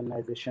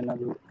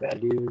 অর্গানাইজেশনাল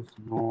ভ্যালিউজ,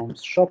 নর্মস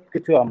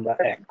সবকিছু আমরা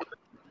এক।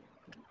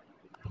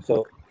 সো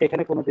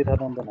এখানে কোনো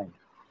দ্বিধাদ্বন্দ্ব নাই।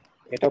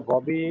 এটা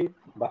ববি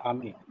বা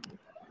আমি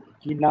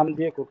কি নাম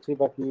দিয়ে করছি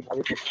বা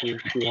কিভাবে করছি,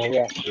 কিভাবে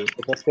আসছি,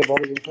 এটা হচ্ছে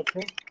বড় জিনিস হচ্ছে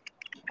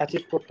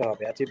অ্যাচিভ করতে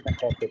হবে,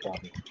 অ্যাচিভমেন্টটা পেতে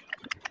হবে।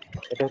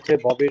 এটা হচ্ছে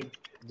ববির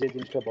যে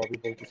জিনিসটা ববি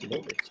বলতেছিল,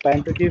 it's time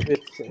to give,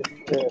 it's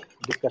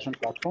discussion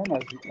platform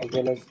as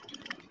well as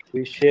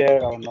we share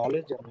our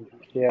knowledge and we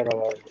share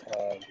our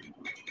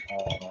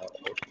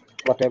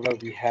whatever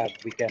we have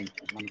we can,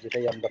 মানে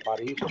যেটাই আমরা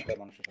পারি সেটা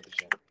মানুষের সাথে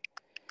শেয়ার।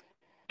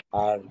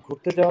 আর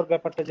ঘুরতে যাওয়ার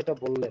ব্যাপারটা যেটা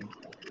বললেন,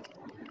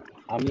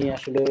 আমি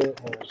আসলে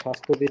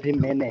স্বাস্থ্যবিধি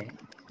মেনে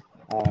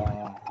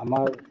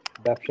আমার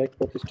ব্যবসায়িক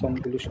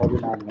প্রতিষ্ঠানগুলি সবই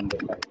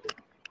নারায়ণগঞ্জের বাড়িতে।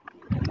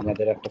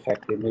 আমাদের একটা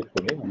ফ্যাক্টরি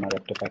মিরপুরে, আমার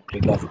একটা ফ্যাক্টরি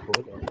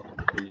গাজীপুর,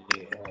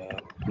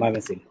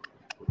 ময়মনসিং,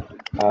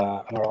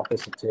 আমার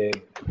অফিস হচ্ছে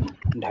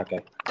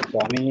ঢাকায়। তো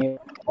আমি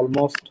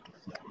almost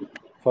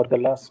for the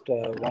last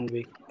 1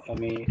 week,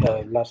 আমি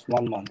লাস্ট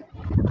 1 month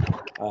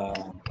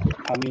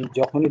আমি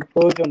যখনই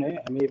প্রয়োজনে,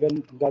 আমি ইভেন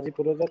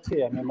গাজীপুরে যাচ্ছি,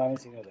 আমি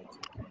ময়মনসিংহে যাচ্ছি,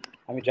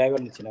 আমি ড্রাইভার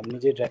নিচ্ছি না, আমি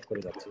নিজেই ড্রাইভ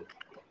করে যাচ্ছি।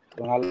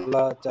 এবং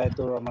আল্লাহ চায়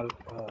তো আমার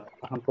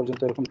এখন পর্যন্ত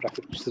এরকম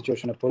ট্রাফিক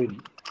সিচুয়েশনে পড়িনি।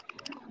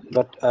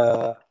 বাট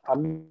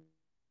আমি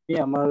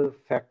আমার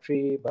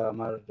ফ্যাক্টরি বা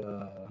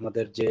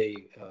আমাদের যে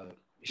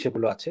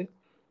সেগুলো আছে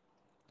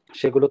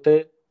সেগুলোতে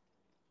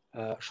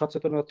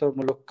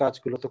সচেতনতামূলক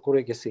কাজগুলো তো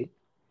করে গেছি।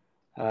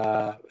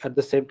 অ্যাট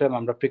দ্য সেম টাইম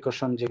আমরা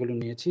প্রিকশন যেগুলো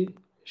নিয়েছি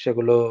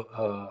সেগুলো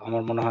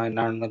আমার মনে হয়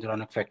নারায়ণগঞ্জের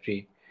অনেক ফ্যাক্টরি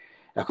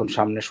এখন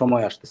সামনে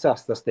সময় আসতেছে,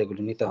 আস্তে আস্তে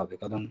এগুলো নিতে হবে,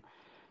 কারণ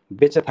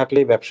বেঁচে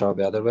থাকলেই ব্যবসা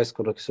হবে, আদারওয়াইজ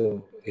কোনো কিছু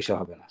এসে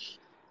হবে না।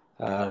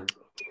 আর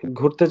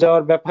ঘুরতে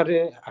যাওয়ার ব্যাপারে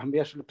আমি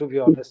আসলে টু বি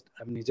অনেস্ট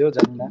আমি নিজেও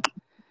জানি না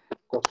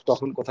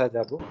কখন কোথায়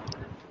যাব।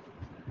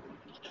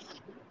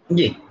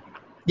 জি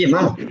জি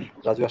ম্যাম।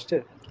 রাজু আসছে?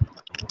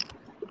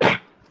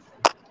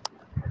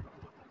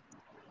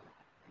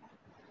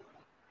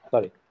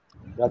 সরি,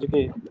 রাজু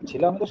কি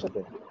ছিল আমাদের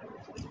সাথে?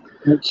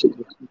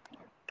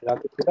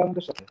 রাজু ছিল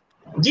আমাদের সাথে?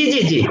 জি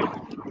জি জি।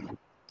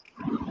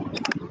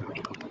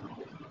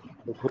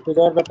 ঘুরতে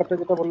যাওয়ার ব্যাপারটা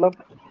যেটা বললাম,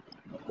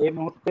 এই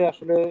মুহূর্তে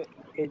আসলে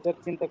এইটার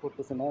চিন্তা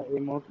করতেছি না।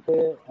 এই মুহূর্তে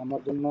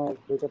আমার জন্য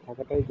বেঁচে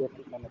থাকাটাই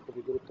মানে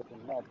খুবই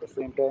গুরুত্বপূর্ণ। অ্যাট দ্য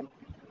সেম টাইম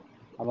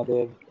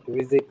আমাদের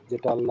রিজিক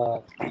যেটা আল্লাহ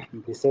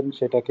দিচ্ছেন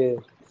সেটাকে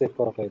সেভ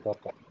করাটাই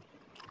দরকার।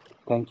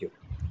 Thank you.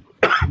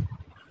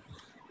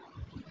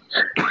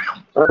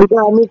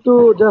 আমি একটু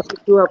জাস্ট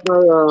একটু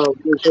আপনার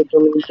বিষয়ের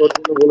জন্য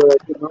ইম্পর্টেন্ট বলে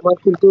রাখি। আমার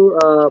কিন্তু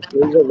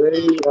is a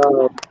very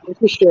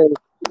efficient,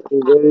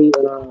 very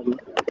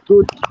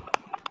good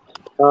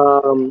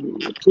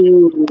to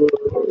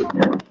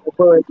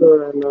operator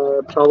and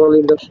travel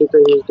industry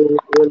is doing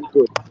really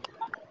good.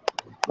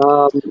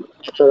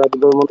 আচ্ছা রাজু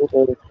ভাই মনে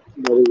হয়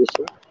মরে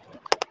গেছে।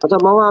 আচ্ছা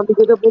মামা, আমি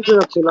যেটা বলতে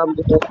চাচ্ছিলাম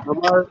যে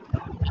আমার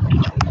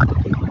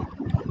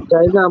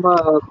চাই না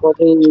আমার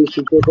কবে এই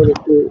সিচুয়েশন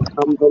একটু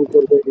সামধান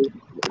করবে।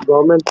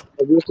 Government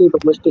obviously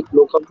domestic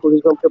local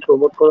ট্যুরিজমকে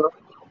promote করা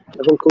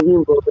এখন খুবই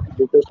ইম্পর্টেন্ট,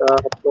 বিকজ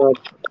আপনার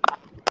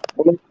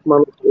অনেক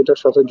মানুষ এটার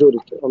সাথে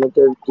জড়িত,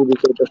 অনেকের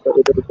জীবিকা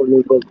এটার উপর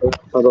নির্ভর করে।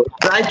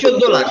 প্রায়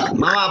 14 লাখ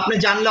মামা, আপনি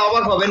জানলে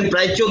অবাক হবেন,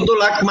 প্রায় 14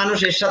 লাখ মানুষ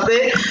এর সাথে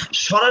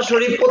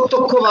সরাসরি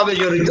প্রত্যক্ষভাবে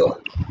জড়িত।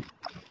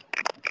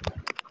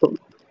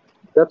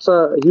 That's a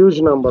huge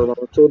number.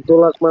 14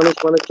 lakh মানুষ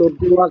মানে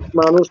 14 লাখ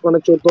মানুষ মানে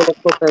 14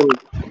 লক্ষ ফ্যামিলি।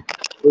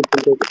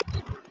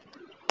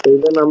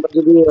 ইভেন আমরা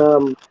যদি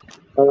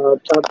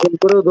 4 জন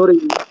করেও ধরি,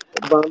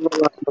 52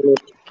 লাখ মানুষ,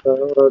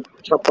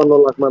 56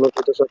 লাখ মানুষ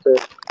এটার সাথে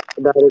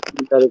ডাইরেক্টলি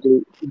ইনডাইরেক্টলি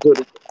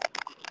জড়িত।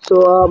 সো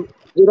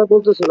যেটা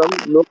বলতেছিলাম,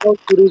 লোকাল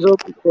ট্যুরিজম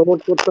প্রমোট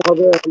করতে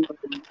হবে।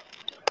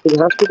 It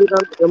has to be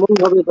done এমন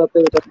ভাবে যাতে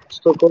এটা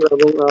স্বাস্থ্যকর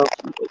এবং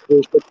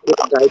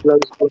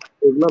গাইডলাইন্স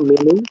এগুলো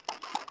মেনেই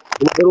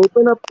আমাদের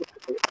ওপেন আপ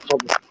করতে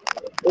হবে।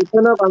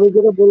 ওপেন আপ আমি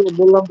যেটা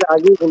বললাম যে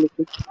আগেই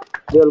বলেছি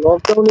যে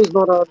lockdown is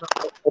not An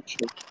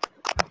option.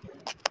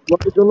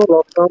 আমাদের জন্য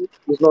lockdown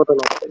is not an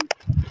option.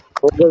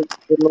 আমাদের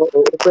জন্য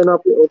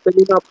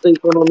opening up the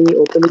economy,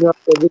 opening up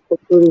public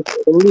sector is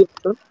only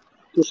option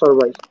to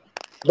survive,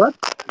 but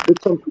with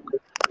some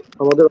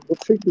আমাদের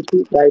অবশ্যই কিছু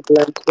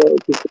গাইডলাইন্স,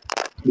 কিছু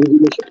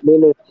বিধিনিষেধ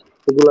মেনে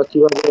এগুলা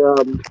কিভাবে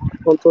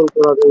কন্ট্রোল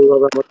করা যায়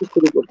এইভাবে আমাকে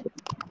শুরু করতে হবে।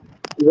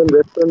 ইভেন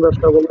রেস্টুরেন্ট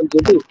ব্যবসা বলেন,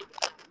 যদি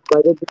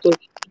বাইরের দিকে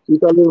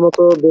ইতালির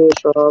মতো দেশ,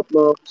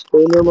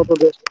 স্পেনের মতো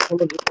দেশ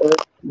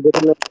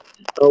যেখানে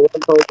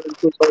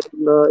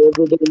 1000-2000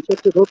 এভরিডে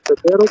ইনফেক্টেড হচ্ছে,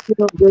 তারা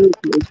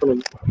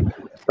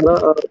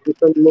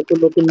নতুন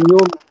নতুন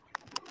নিয়ম,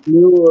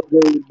 যে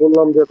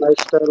বললাম যে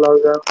লাইফস্টাইল আর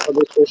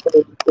আমাদের সোশ্যাল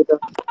এটা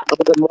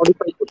আমাদের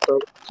মডিফাই করতে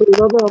হবে। সো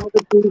এইভাবে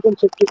আমাদের ট্যুরিজম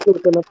সেক্টরকে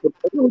ওপেন আপ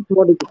করতে হবে উইথ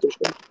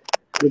মডিফিকেশন,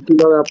 যে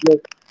কিভাবে আপনার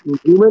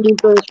হিউম্যান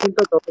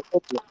ইন্টারেকশনটা যত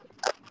কম হবে,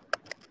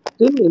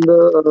 still in the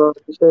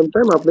same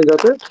time আপনি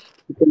যাতে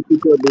you can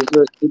keep your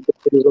business, keep the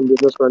tourism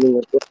business running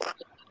as well.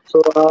 So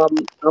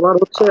আমার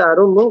হচ্ছে I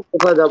don't know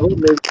কোথায় যাব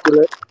নেক্সট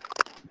দিলে,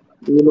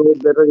 you know it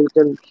better, you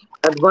can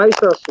advise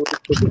us what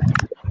to do.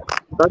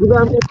 তাহলে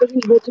আমি একটা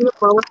জিনিস বলছিলাম,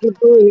 আমার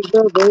কিন্তু is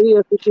a very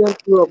efficient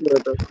tour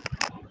operator.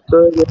 So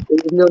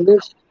in your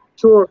next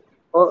tour,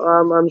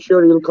 I'm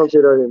sure you'll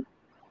consider him.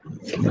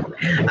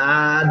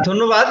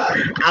 ধন্যবাদ।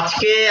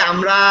 আজকে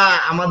আমরা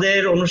আমাদের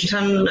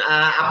অনুষ্ঠান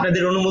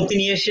আপনাদের অনুমতি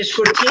নিয়ে শেষ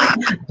করছি।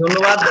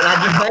 ধন্যবাদ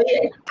রাজু ভাই,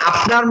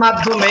 আপনার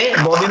মাধ্যমে,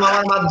 ববি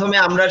মামার মাধ্যমে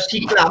আমরা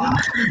শিখলাম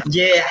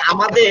যে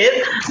আমাদের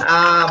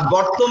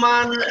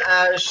বর্তমান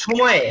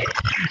সময়ে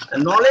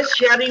নলেজ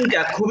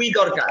শেয়ারিংটা খুবই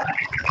দরকার,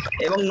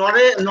 এবং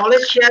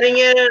নলেজ শেয়ারিং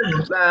এর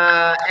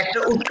একটা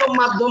উত্তম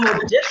মাধ্যম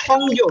হচ্ছে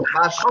সংযোগ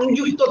বা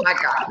সংযুক্ত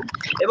থাকা,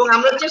 এবং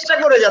আমরা চেষ্টা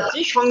করে যাচ্ছি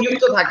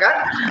সংযুক্ত থাকার।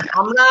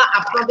 আমরা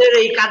আপনাদের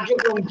এই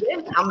কার্যক্রমকে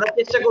আমরা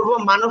চেষ্টা করব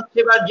মানব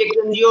সেবার যে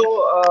কেন্দ্রীয়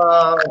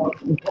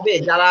ভাবে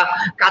যারা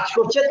কাজ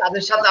করছে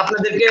তাদের সাথে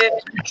আপনাদেরকে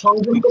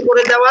সংযুক্ত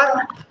করে দেওয়ার,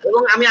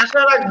 এবং আমি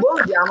আশা রাখবো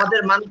যে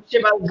আমাদের মানব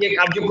সেবার যে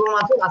কার্যক্রম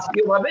আছে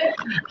রাষ্ট্রীয়ভাবে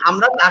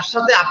আমরা তার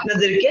সাথে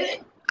আপনাদেরকে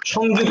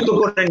সংযুক্ত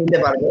করে নিতে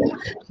পারবো।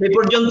 সে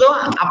পর্যন্ত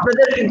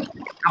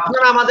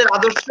আপনারা আমাদের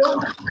আদর্শ।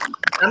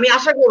 আমি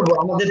আশা করব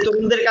আমাদের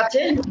তরুণদের কাছে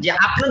যে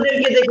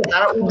আপনাদেরকে দেখে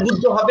তারা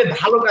উদ্বুদ্ধ হবে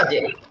ভালো কাজে,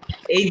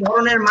 এই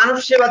ধরনের মানব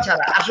সেবা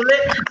ছাড়া আসলে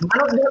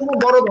মানব ধর্ম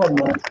বড় ধর্ম,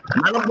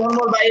 মানব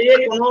ধর্মের বাইরে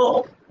কোনো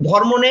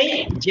ধর্ম নেই,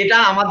 যেটা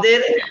আমাদের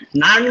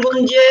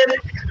নারায়ণগঞ্জের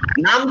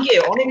নামকে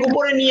অনেক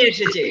উপরে নিয়ে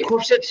এসেছে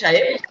খোরশেদ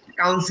সাহেব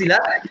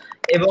কাউন্সিলর,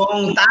 এবং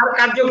তার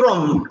কার্যক্রম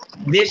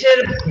দেশের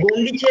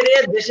গণ্ডি ছেড়ে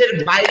দেশের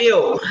বাইরেও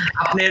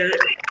আপনার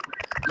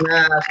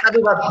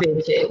সাধুবাদ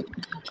পেয়েছে।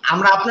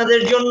 আমরা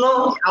আপনাদের জন্য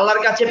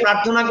আল্লাহর কাছে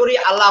প্রার্থনা করি,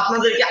 আল্লাহ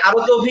আপনাদেরকে আরো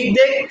তৌফিক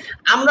দেখ,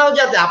 আমরাও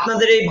যাতে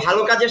আপনাদের এই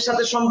ভালো কাজের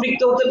সাথে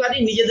সম্পৃক্ত হতে পারি,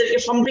 নিজেদেরকে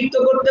সম্পৃক্ত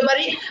করতে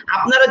পারি।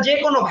 আপনারা যে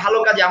কোনো ভালো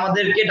কাজে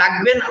আমাদেরকে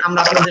ডাকবেন, আমরা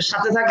আপনাদের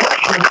সাথে থাকবো।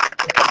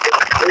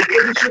 এই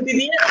প্রতিশ্রুতি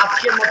দিয়ে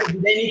আজকের মতো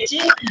বিদায় নিচ্ছি।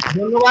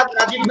 ধন্যবাদ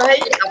রাজীব ভাই,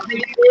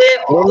 আপনাকে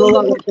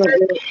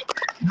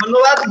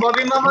ধন্যবাদ।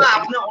 ববি মামা,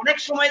 আপনি অনেক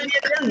সময়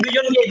দিয়েছেন,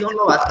 দুজনকেই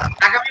ধন্যবাদ।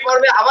 আগামী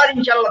পর্বে আবার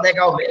ইনশাআল্লাহ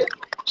দেখা হবে।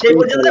 সেই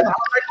পর্যন্ত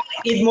ভালো থাকুন,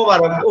 ঈদ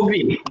মোবারক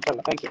অগ্রিম।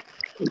 থ্যাংক ইউ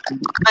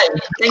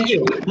থ্যাংক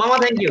ইউ মামা,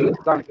 থ্যাংক ইউ।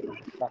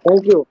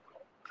 Thank you.